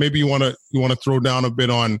bit, and maybe you want to throw down a bit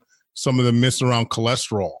on some of the myths around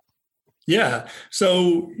cholesterol. Yeah.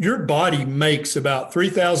 So your body makes about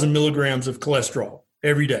 3,000 milligrams of cholesterol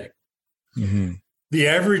every day. Mm-hmm. The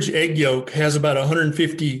average egg yolk has about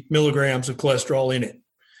 150 milligrams of cholesterol in it.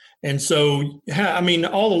 And so,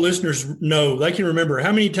 all the listeners know, they can remember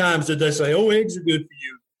how many times did they say, oh, eggs are good for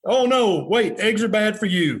you. Oh, no, wait, eggs are bad for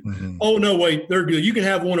you. Mm-hmm. Oh, no, wait, they're good. You can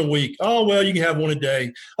have one a week. Oh, well, you can have one a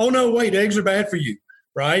day. Oh, no, wait, eggs are bad for you,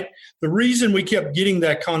 right? The reason we kept getting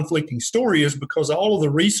that conflicting story is because all of the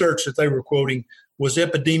research that they were quoting was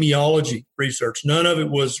epidemiology research. None of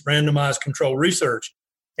it was randomized control research.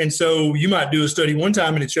 And so you might do a study one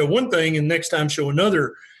time and it show one thing and next time show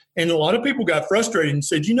another. And a lot of people got frustrated and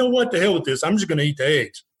said, you know what, the hell with this. I'm just going to eat the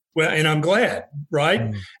eggs. Well, and I'm glad, right?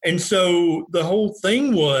 Mm. And so the whole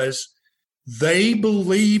thing was they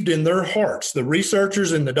believed in their hearts. The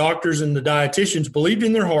researchers and the doctors and the dietitians believed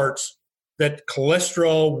in their hearts that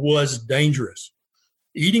cholesterol was dangerous.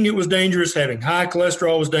 Eating it was dangerous. Having high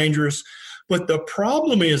cholesterol was dangerous. But the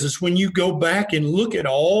problem is when you go back and look at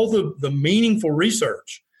all the meaningful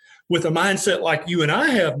research with a mindset like you and I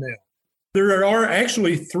have now, there are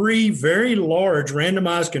actually 3 very large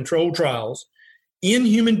randomized controlled trials in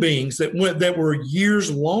human beings that were years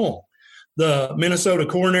long. The Minnesota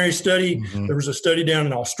coronary study, mm-hmm. There was a study down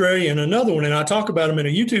in Australia and another one, and I talk about them in a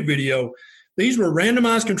YouTube video. These were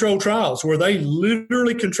randomized controlled trials where they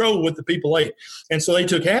literally controlled what the people ate. And so they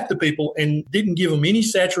took half the people and didn't give them any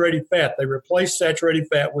saturated fat. They replaced saturated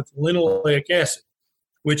fat with linoleic acid,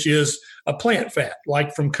 which is a plant fat,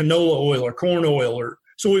 like from canola oil or corn oil or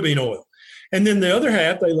soybean oil. And then the other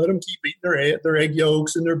half, they let them keep eating their egg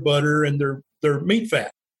yolks and their butter and their meat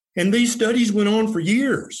fat. And these studies went on for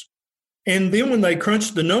years. And then when they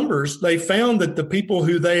crunched the numbers, they found that the people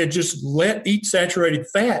who they had just let eat saturated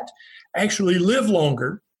fat actually lived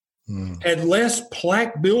longer, had less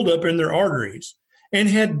plaque buildup in their arteries, and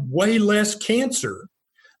had way less cancer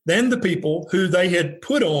than the people who they had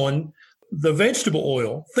put on the vegetable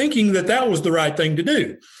oil, thinking that that was the right thing to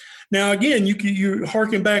do. Now, again, you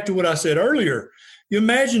harken back to what I said earlier. You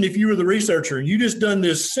imagine if you were the researcher and you just done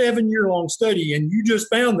this 7-year-long study and you just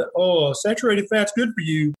found that, saturated fat's good for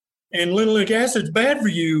you and linoleic acid's bad for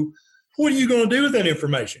you. What are you going to do with that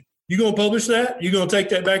information? You going to publish that? You going to take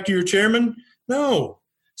that back to your chairman? No.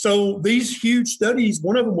 So these huge studies,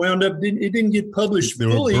 one of them wound up, it didn't get published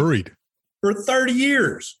fully. They were buried for 30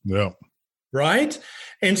 years. Yeah. Right?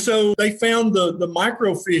 And so they found the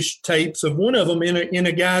microfiche tapes of one of them in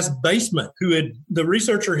a guy's basement the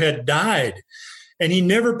researcher had died. And he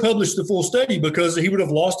never published the full study because he would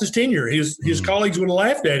have lost his tenure. His colleagues would have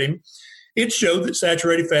laughed at him. It showed that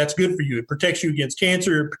saturated fat's good for you. It protects you against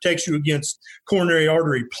cancer. It protects you against coronary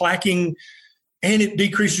artery plaquing. And it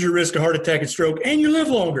decreases your risk of heart attack and stroke. And you live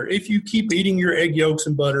longer if you keep eating your egg yolks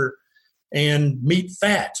and butter and meat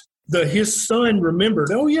fat. His son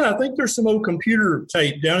remembered, I think there's some old computer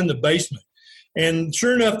tape down in the basement. And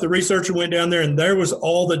sure enough, the researcher went down there and there was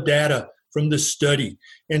all the data from the study.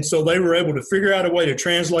 And so they were able to figure out a way to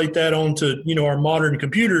translate that onto, our modern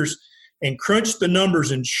computers and crunch the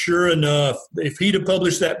numbers. And sure enough, if he'd have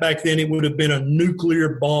published that back then, it would have been a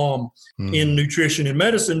nuclear bomb in nutrition and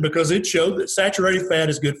medicine because it showed that saturated fat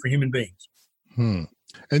is good for human beings. And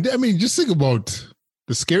I mean, just think about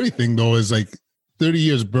the scary thing, though, is like 30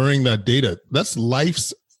 years burying that data. That's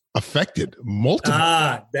life's affected multiple.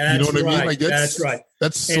 That's you know what right. I mean? Like that's right.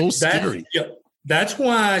 That's so scary. That's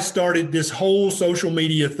why I started this whole social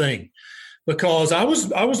media thing. Because I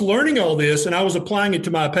was learning all this and I was applying it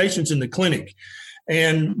to my patients in the clinic.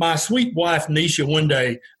 And my sweet wife, Nisha, one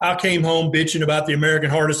day, I came home bitching about the American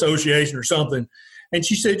Heart Association or something. And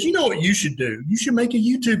she said, you know what you should do? You should make a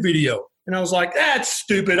YouTube video. And I was like, that's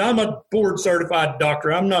stupid. I'm a board certified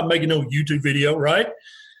doctor. I'm not making no YouTube video, right?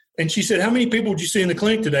 And she said, how many people did you see in the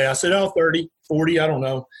clinic today? I said, 30, 40, I don't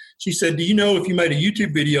know. She said, do you know if you made a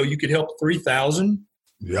YouTube video, you could help 3,000?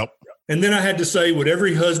 Yep. And then I had to say what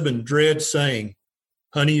every husband dreads saying,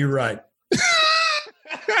 honey, you're right.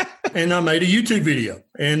 And I made a YouTube video,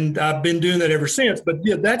 and I've been doing that ever since. But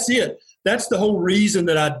yeah, that's it. That's the whole reason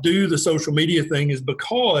that I do the social media thing, is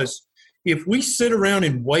because if we sit around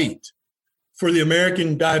and wait for the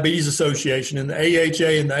American Diabetes Association and the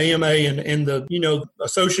AHA and the AMA and the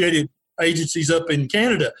associated agencies up in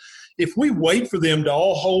Canada, if we wait for them to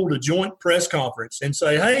all hold a joint press conference and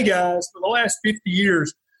say, hey guys, for the last 50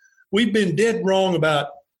 years, we've been dead wrong about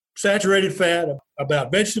saturated fat,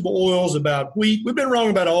 about vegetable oils, about wheat. We've been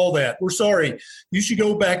wrong about all that. We're sorry. You should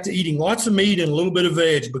go back to eating lots of meat and a little bit of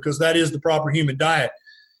veg, because that is the proper human diet.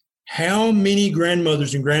 How many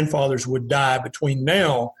grandmothers and grandfathers would die between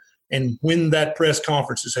now and when that press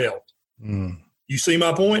conference is held? You see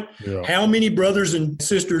my point? Yeah. How many brothers and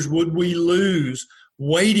sisters would we lose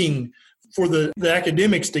waiting for the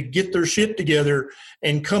academics to get their shit together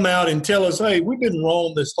and come out and tell us, hey, we've been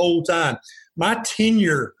wrong this whole time. My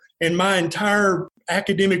tenure and my entire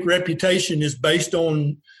academic reputation is based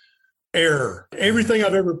on error. Everything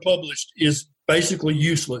I've ever published is basically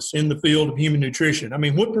useless in the field of human nutrition. I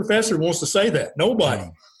mean, what professor wants to say that? Nobody.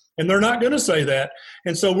 And they're not going to say that.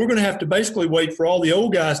 And so we're going to have to basically wait for all the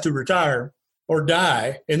old guys to retire or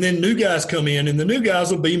die, and then new guys come in, and the new guys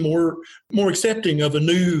will be more accepting of a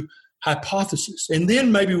new hypothesis. And then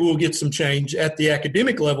maybe we'll get some change at the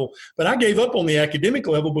academic level. But I gave up on the academic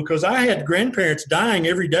level because I had grandparents dying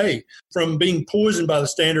every day from being poisoned by the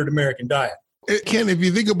standard American diet. Ken, if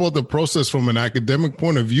you think about the process from an academic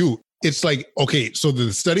point of view, it's like, okay, so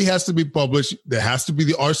the study has to be published. There has to be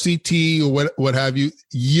the RCT or what have you,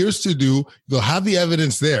 years to do. They'll have the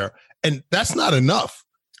evidence there. And that's not enough.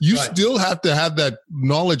 You still have to have that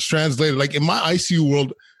knowledge translated. Like in my ICU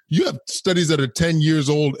world, you have studies that are 10 years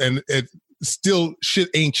old and it still shit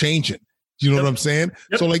ain't changing. You know what I'm saying?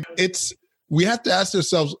 Yep. So like we have to ask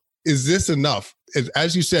ourselves, is this enough?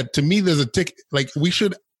 As you said, to me, there's a tick, like we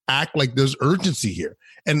should act like there's urgency here.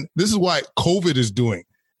 And this is why COVID is doing.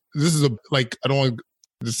 This is I don't want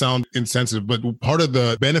to sound insensitive, but part of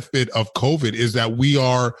the benefit of COVID is that we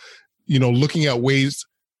are, looking at ways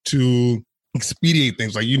to expedite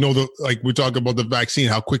things. Like, we talk about the vaccine,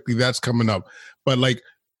 how quickly that's coming up. But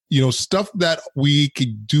stuff that we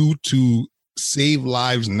could do to save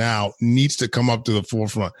lives now needs to come up to the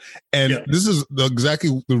forefront. And this is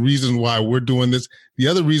exactly the reason why we're doing this. The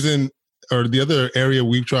other reason, or the other area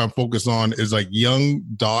we try and focus on, is like young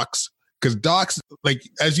docs. Because docs, like,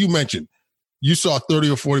 as you mentioned, you saw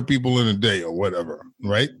 30 or 40 people in a day or whatever,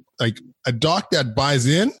 right? Like a doc that buys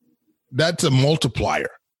in, that's a multiplier.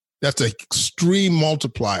 That's an extreme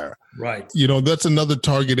multiplier. Right. That's another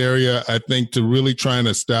target area, I think, to really try and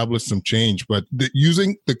establish some change. But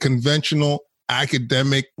using the conventional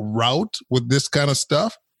academic route with this kind of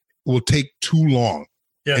stuff will take too long.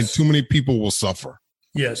 Yes. And too many people will suffer.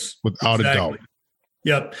 Yes. Without a doubt.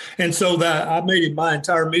 Yep. And so that I made it my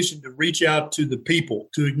entire mission to reach out to the people,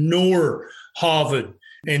 to ignore Harvard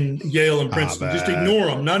and Yale and Princeton. Just ignore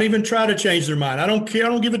them, not even try to change their mind. I don't care. I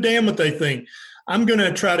don't give a damn what they think. I'm going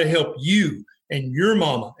to try to help you and your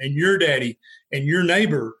mama and your daddy and your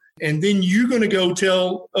neighbor. And then you're going to go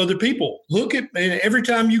tell other people. Look at, and every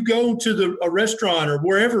time you go to a restaurant or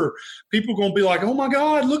wherever, people are going to be like, oh my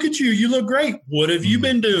God, look at you. You look great. What have you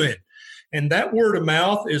been doing? And that word of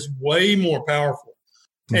mouth is way more powerful.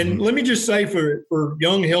 And let me just say for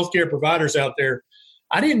young healthcare providers out there,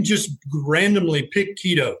 I didn't just randomly pick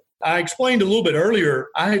keto. I explained a little bit earlier,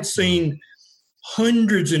 I had seen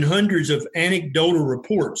hundreds and hundreds of anecdotal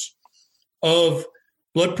reports of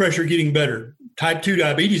blood pressure getting better, type 2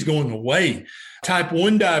 diabetes going away, type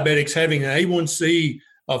 1 diabetics having an A1C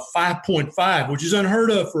of 5.5, which is unheard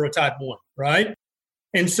of for a type 1, right?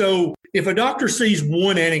 And so if a doctor sees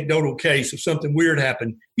one anecdotal case of something weird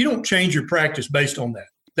happen, you don't change your practice based on that.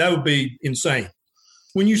 That would be insane.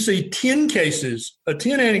 When you see 10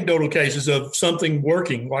 anecdotal cases of something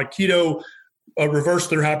working, like keto reverse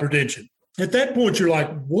their hypertension, at that point, you're like,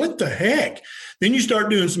 what the heck? Then you start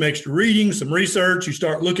doing some extra reading, some research, you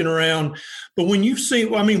start looking around. But when you've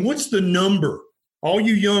seen, what's the number? All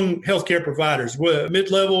you young healthcare providers,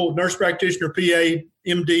 mid-level, nurse practitioner, PA,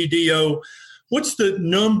 MD, DO, what's the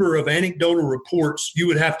number of anecdotal reports you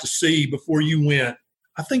would have to see before you went,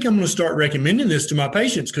 I think I'm going to start recommending this to my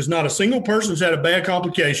patients, because not a single person's had a bad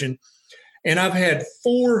complication. And I've had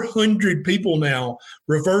 400 people now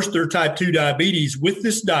reverse their type 2 diabetes with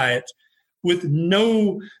this diet with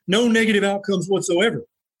no negative outcomes whatsoever.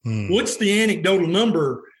 What's the anecdotal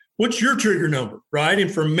number? What's your trigger number, right?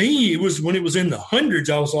 And for me, it was when it was in the hundreds,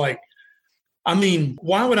 I was like, I mean,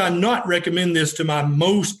 why would I not recommend this to my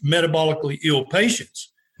most metabolically ill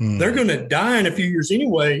patients? They're going to die in a few years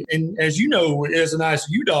anyway. And as you know, as an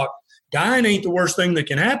ICU doc, dying ain't the worst thing that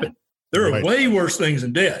can happen. There are way worse things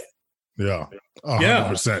than death. Yeah.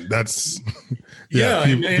 100%. That's,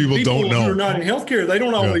 people don't know. Who are not in healthcare, they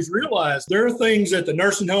don't always realize there are things at the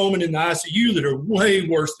nursing home and in the ICU that are way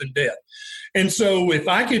worse than death. And so if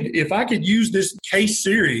I could use this case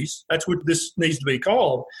series, that's what this needs to be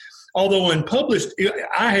called. Although unpublished,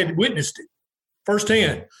 I had witnessed it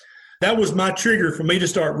firsthand. That was my trigger for me to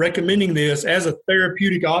start recommending this as a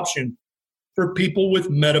therapeutic option for people with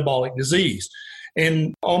metabolic disease.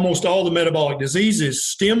 And almost all the metabolic diseases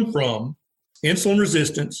stem from insulin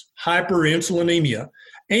resistance, hyperinsulinemia,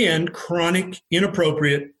 and chronic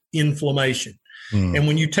inappropriate inflammation. And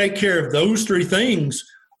when you take care of those three things,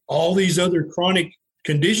 all these other chronic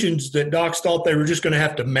conditions that docs thought they were just going to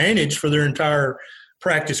have to manage for their entire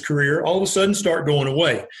practice career, all of a sudden start going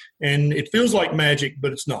away. And it feels like magic,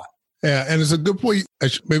 but it's not. Yeah, and it's a good point.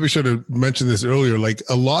 Maybe I should have mentioned this earlier. Like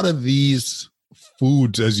a lot of these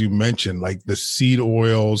foods, as you mentioned, like the seed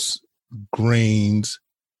oils, grains,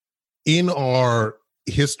 in our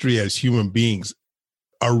history as human beings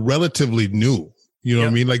are relatively new. You know what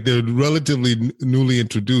I mean? Like they're relatively newly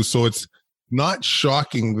introduced. So it's not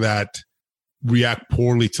shocking that react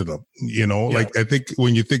poorly to them. You know, like I think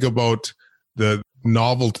when you think about the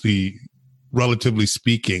novelty, relatively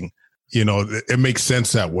speaking, you know, it makes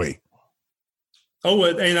sense that way. Oh,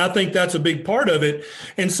 and I think that's a big part of it.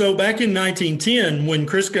 And so back in 1910, when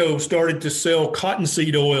Crisco started to sell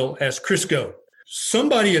cottonseed oil as Crisco,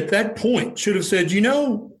 somebody at that point should have said, you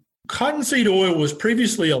know, cottonseed oil was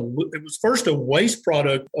previously it was first a waste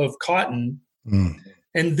product of cotton,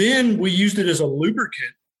 and then we used it as a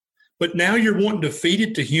lubricant. But now you're wanting to feed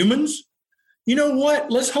it to humans? You know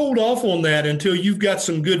what? Let's hold off on that until you've got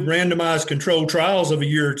some good randomized controlled trials of a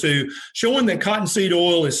year or two showing that cottonseed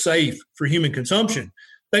oil is safe for human consumption.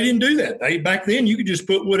 They didn't do that. Back then, you could just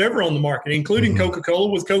put whatever on the market, including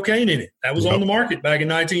Coca-Cola with cocaine in it. That was on the market back in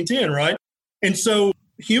 1910, right? And so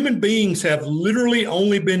human beings have literally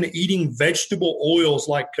only been eating vegetable oils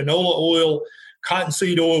like canola oil,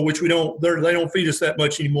 cottonseed oil, which they don't feed us that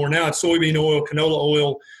much anymore. Now it's soybean oil, canola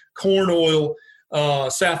oil, corn oil,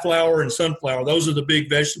 safflower and sunflower. Those are the big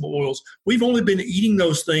vegetable oils. We've only been eating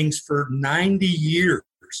those things for 90 years.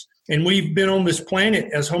 And we've been on this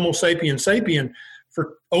planet as Homo sapiens sapien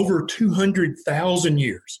for over 200,000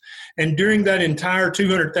 years. And during that entire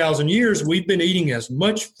 200,000 years, we've been eating as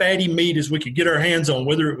much fatty meat as we could get our hands on,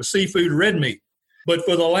 whether it was seafood or red meat. But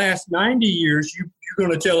for the last 90 years, you're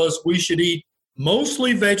going to tell us we should eat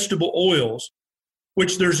mostly vegetable oils,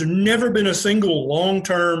 which there's never been a single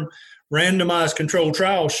long-term randomized controlled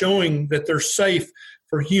trial showing that they're safe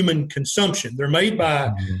for human consumption. They're made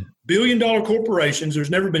by billion-dollar corporations. There's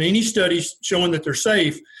never been any studies showing that they're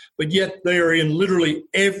safe, but yet they are in literally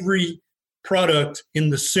every product in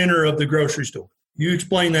the center of the grocery store. You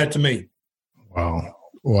explain that to me. Wow.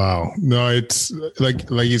 No, it's like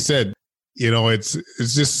you said, you know, it's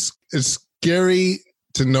scary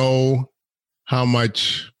to know how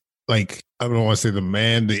much, like, I don't want to say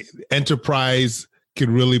the enterprise could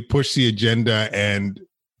really push the agenda and,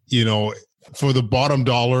 you know, for the bottom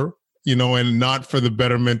dollar, you know, and not for the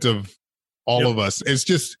betterment of all of us. It's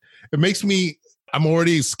just, it makes me, I'm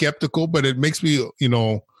already skeptical, but it makes me, you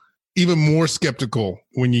know, even more skeptical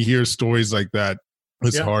when you hear stories like that.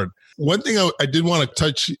 It's hard. One thing I did want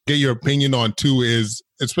to get your opinion on too is,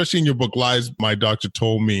 especially in your book, Lies My Doctor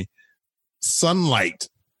Told Me, sunlight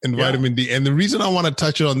and vitamin D. And the reason I want to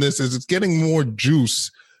touch on this is it's getting more juice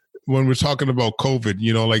when we're talking about COVID,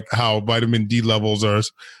 you know, like how low vitamin D levels are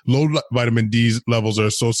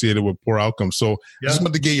associated with poor outcomes. So I just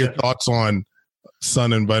wanted to get your thoughts on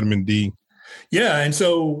sun and vitamin D. Yeah. And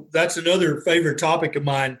so that's another favorite topic of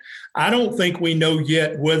mine. I don't think we know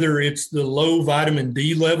yet whether it's the low vitamin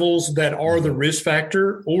D levels that are the risk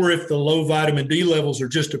factor, or if the low vitamin D levels are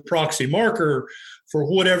just a proxy marker for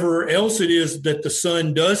whatever else it is that the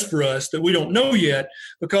sun does for us that we don't know yet.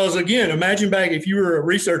 Because again, imagine back if you were a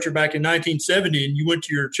researcher back in 1970 and you went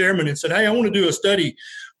to your chairman and said, hey, I want to do a study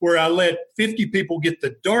where I let 50 people get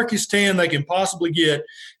the darkest tan they can possibly get,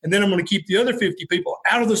 and then I'm going to keep the other 50 people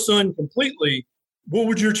out of the sun completely. What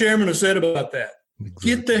would your chairman have said about that?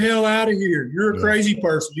 Exactly. Get the hell out of here. You're a crazy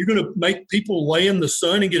person. You're going to make people lay in the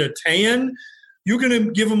sun and get a tan. You're going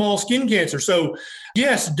to give them all skin cancer. So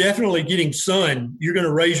yes, definitely getting sun, you're going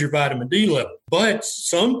to raise your vitamin D level. But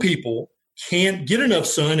some people can't get enough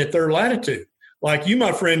sun at their latitude. Like you,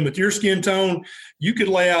 my friend, with your skin tone, you could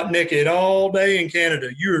lay out naked all day in Canada.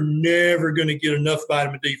 You're never going to get enough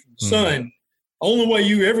vitamin D from the sun. Only way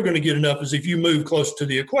you're ever going to get enough is if you move close to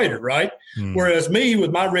the equator, right? Whereas me, with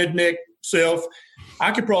my redneck self,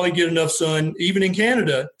 I could probably get enough sun, even in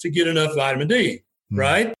Canada, to get enough vitamin D,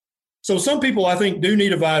 right? So some people, I think, do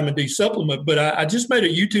need a vitamin D supplement, but I just made a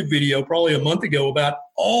YouTube video probably a month ago about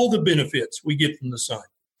all the benefits we get from the sun.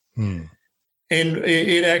 And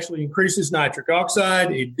it actually increases nitric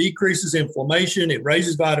oxide. It decreases inflammation. It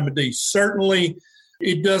raises vitamin D. Certainly,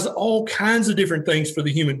 it does all kinds of different things for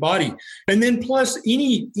the human body. And then plus,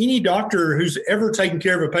 any doctor who's ever taken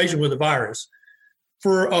care of a patient with a virus,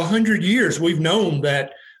 for 100 years, we've known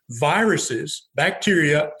that viruses,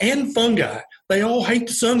 bacteria, and fungi, they all hate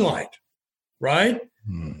the sunlight, right?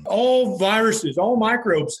 All viruses, all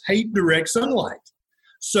microbes hate direct sunlight.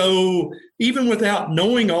 So even without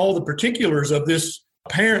knowing all the particulars of this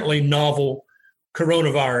apparently novel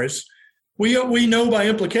coronavirus, we know by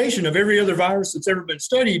implication of every other virus that's ever been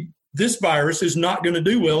studied, this virus is not going to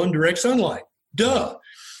do well in direct sunlight. Duh.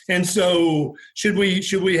 And so should we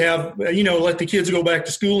have, let the kids go back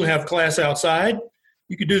to school and have class outside?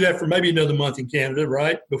 You could do that for maybe another month in Canada,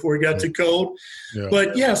 right? Before it got too cold. Yeah.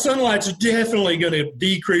 But yeah, sunlight's definitely going to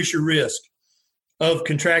decrease your risk of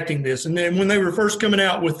contracting this. And then when they were first coming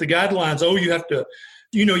out with the guidelines, you have to,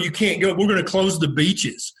 you can't go, we're going to close the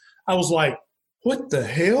beaches. I was like, what the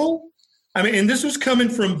hell? I mean, and this was coming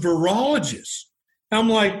from virologists. I'm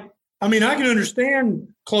like, I can understand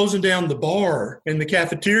closing down the bar and the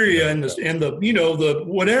cafeteria and the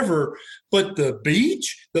whatever, but the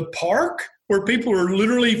beach, the park, where people are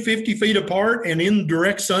literally 50 feet apart and in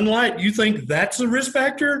direct sunlight, you think that's a risk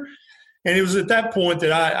factor? And it was at that point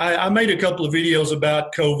that I made a couple of videos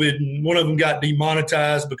about COVID, and one of them got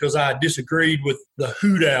demonetized because I disagreed with the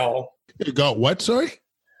hoot owl. You got what, sorry?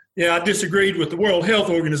 Yeah, I disagreed with the World Health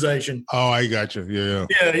Organization. Oh, I got you. Yeah.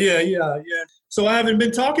 So I haven't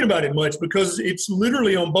been talking about it much because it's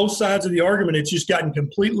literally on both sides of the argument. It's just gotten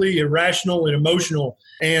completely irrational and emotional,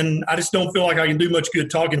 and I just don't feel like I can do much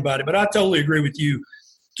good talking about it. But I totally agree with you.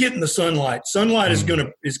 Get in the sunlight. Sunlight is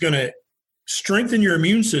gonna strengthen your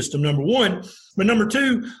immune system, number one. But number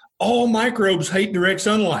two, all microbes hate direct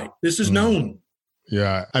sunlight. This is known.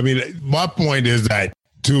 Yeah. My point is that,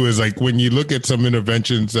 too, is like when you look at some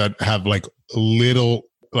interventions that have like little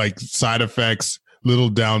like side effects, little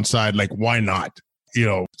downside, like why not?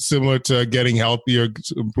 Similar to getting healthier,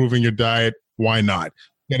 improving your diet, why not?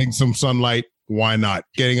 Getting some sunlight, why not?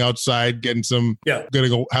 Getting outside,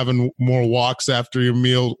 having more walks after your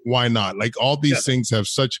meal, why not? Like all these things have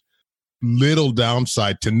such little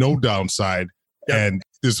downside to no downside. And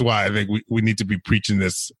this is why I think we need to be preaching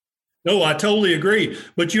this. No, I totally agree.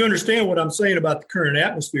 But you understand what I'm saying about the current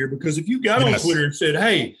atmosphere, because if you got on Twitter and said,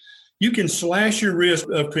 hey, you can slash your risk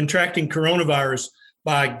of contracting coronavirus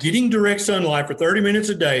by getting direct sunlight for 30 minutes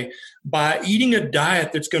a day, by eating a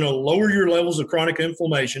diet that's going to lower your levels of chronic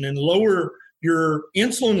inflammation and lower your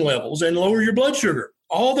insulin levels and lower your blood sugar.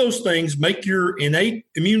 All those things make your innate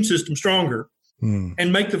immune system stronger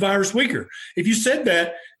and make the virus weaker. If you said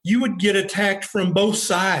that, you would get attacked from both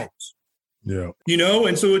sides. Yeah.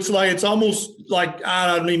 And so it's almost like,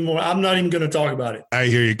 I'm not even going to talk about it. I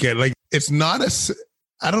hear you, Ken. Like, it's not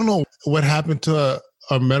I don't know what happened to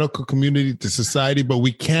our medical community, to society, but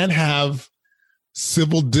we can't have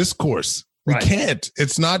civil discourse. We can't.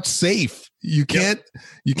 It's not safe. You can't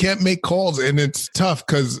make calls, and it's tough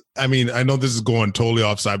because, I know this is going totally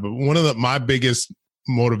offside, but one of my biggest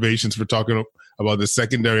motivations for talking about the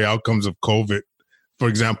secondary outcomes of COVID, for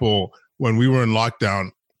example, when we were in lockdown,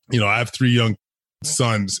 I have 3 young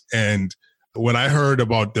sons, and when I heard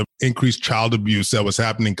about the increased child abuse that was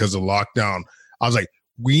happening because of lockdown, I was like,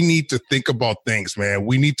 we need to think about things, man.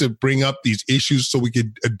 We need to bring up these issues so we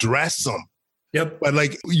could address them. Yep. But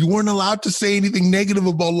like, you weren't allowed to say anything negative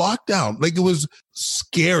about lockdown. Like, it was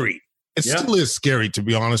scary. It still is scary, to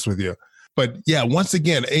be honest with you. But yeah, once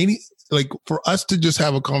again, for us to just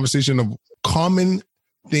have a conversation of common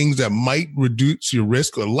things that might reduce your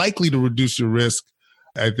risk or likely to reduce your risk,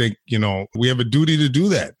 I think, we have a duty to do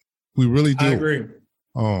that. We really do. I agree.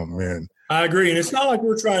 Oh, man. I agree. And it's not like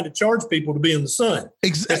we're trying to charge people to be in the sun.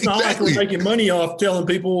 Exactly. It's not like we're making money off telling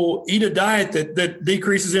people eat a diet that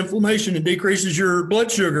decreases inflammation and decreases your blood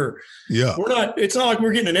sugar. Yeah. It's not like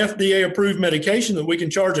we're getting an FDA approved medication that we can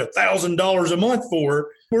charge $1,000 a month for.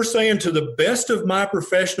 We're saying, to the best of my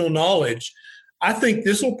professional knowledge, I think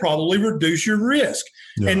this will probably reduce your risk.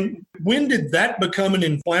 Yeah. And when did that become an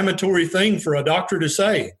inflammatory thing for a doctor to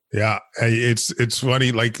say? Yeah. It's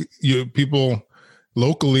funny. Like, people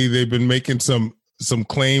locally, they've been making some some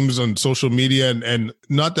claims on social media, and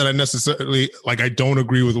not that I necessarily, I don't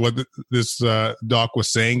agree with what this doc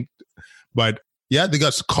was saying, but yeah, they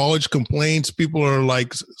got college complaints. People are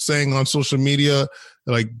saying on social media,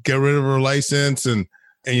 get rid of her license. And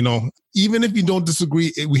even if you don't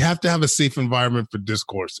disagree, we have to have a safe environment for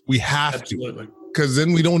discourse. We have to, because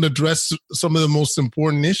then we don't address some of the most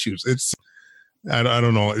important issues. I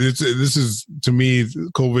don't know. This is, to me,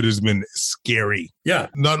 COVID has been scary. Yeah.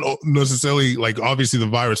 Not necessarily obviously the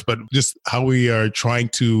virus, but just how we are trying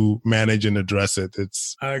to manage and address it.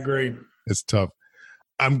 I agree. It's tough.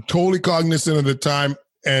 I'm totally cognizant of the time.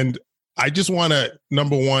 And I just want to,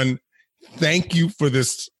 number one, thank you for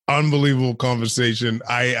this unbelievable conversation.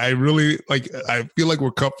 I really I feel like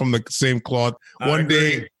we're cut from the same cloth. One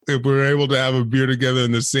day, if we're able to have a beer together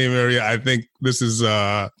in the same area, I think this is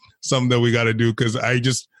something that we got to do, because I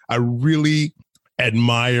really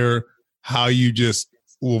admire how you just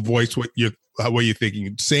will voice what you're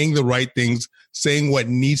thinking, saying the right things, saying what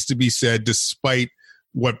needs to be said despite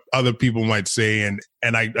what other people might say. And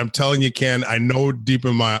I'm telling you, Ken, I know deep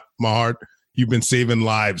in my heart, you've been saving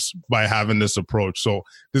lives by having this approach. So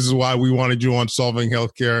this is why we wanted you on Solving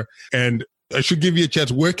Healthcare. And I should give you a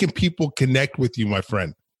chance. Where can people connect with you, my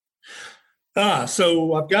friend?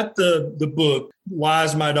 So I've got the book,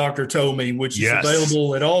 Lies My Doctor Told Me, which is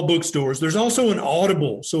available at all bookstores. There's also an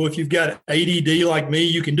Audible. So if you've got ADD like me,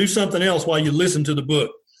 you can do something else while you listen to the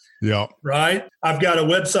book. Yeah. Right? I've got a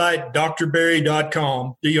website,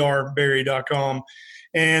 drbarry.com, drbarry.com.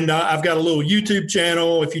 And I've got a little YouTube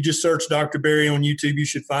channel. If you just search Dr. Barry on YouTube, you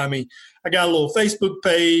should find me. I got a little Facebook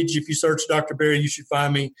page. If you search Dr. Barry, you should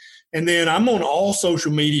find me. And then I'm on all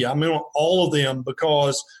social media. I'm on all of them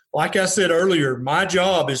because, like I said earlier, my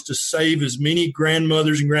job is to save as many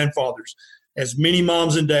grandmothers and grandfathers, as many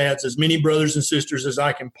moms and dads, as many brothers and sisters as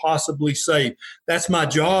I can possibly save. That's my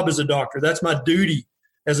job as a doctor. That's my duty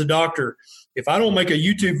as a doctor. If I don't make a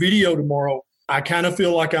YouTube video tomorrow, I kind of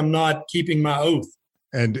feel like I'm not keeping my oath.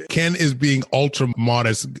 And Ken is being ultra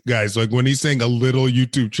modest, guys. When he's saying a little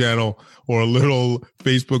YouTube channel or a little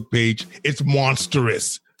Facebook page, it's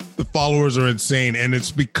monstrous. The followers are insane, and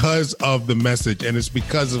it's because of the message, and it's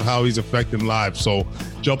because of how he's affecting lives. So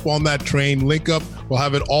jump on that train, link up. We'll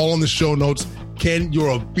have it all in the show notes. Ken, you're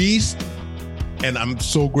a beast, and I'm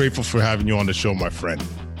so grateful for having you on the show, my friend.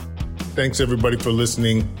 Thanks, everybody, for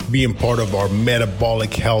listening, being part of our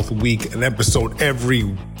Metabolic Health Week, an episode every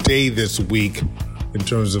day this week in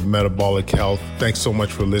terms of metabolic health. Thanks so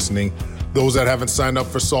much for listening. Those that haven't signed up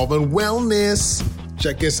for Solving Wellness,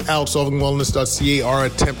 check us out, solvingwellness.ca, our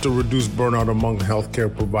attempt to reduce burnout among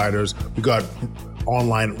healthcare providers. We got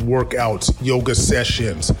online workouts, yoga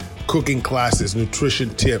sessions, cooking classes,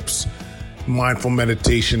 nutrition tips, mindful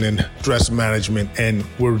meditation, and stress management. And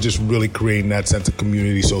we're just really creating that sense of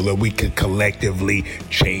community so that we can collectively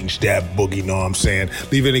change that boogie, know what I'm saying?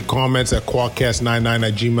 Leave any comments at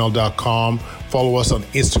quadcast99@gmail.com. Follow us on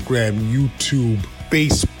Instagram, YouTube,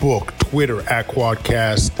 Facebook, Twitter at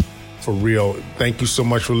Quadcast. For real. Thank you so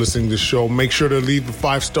much for listening to the show. Make sure to leave a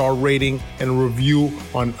 5-star rating and a review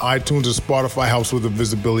on iTunes or Spotify. Helps with the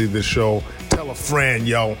visibility of the show. Tell a friend,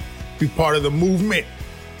 yo. Be part of the movement.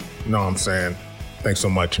 You know what I'm saying? Thanks so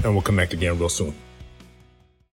much, and we'll connect again real soon.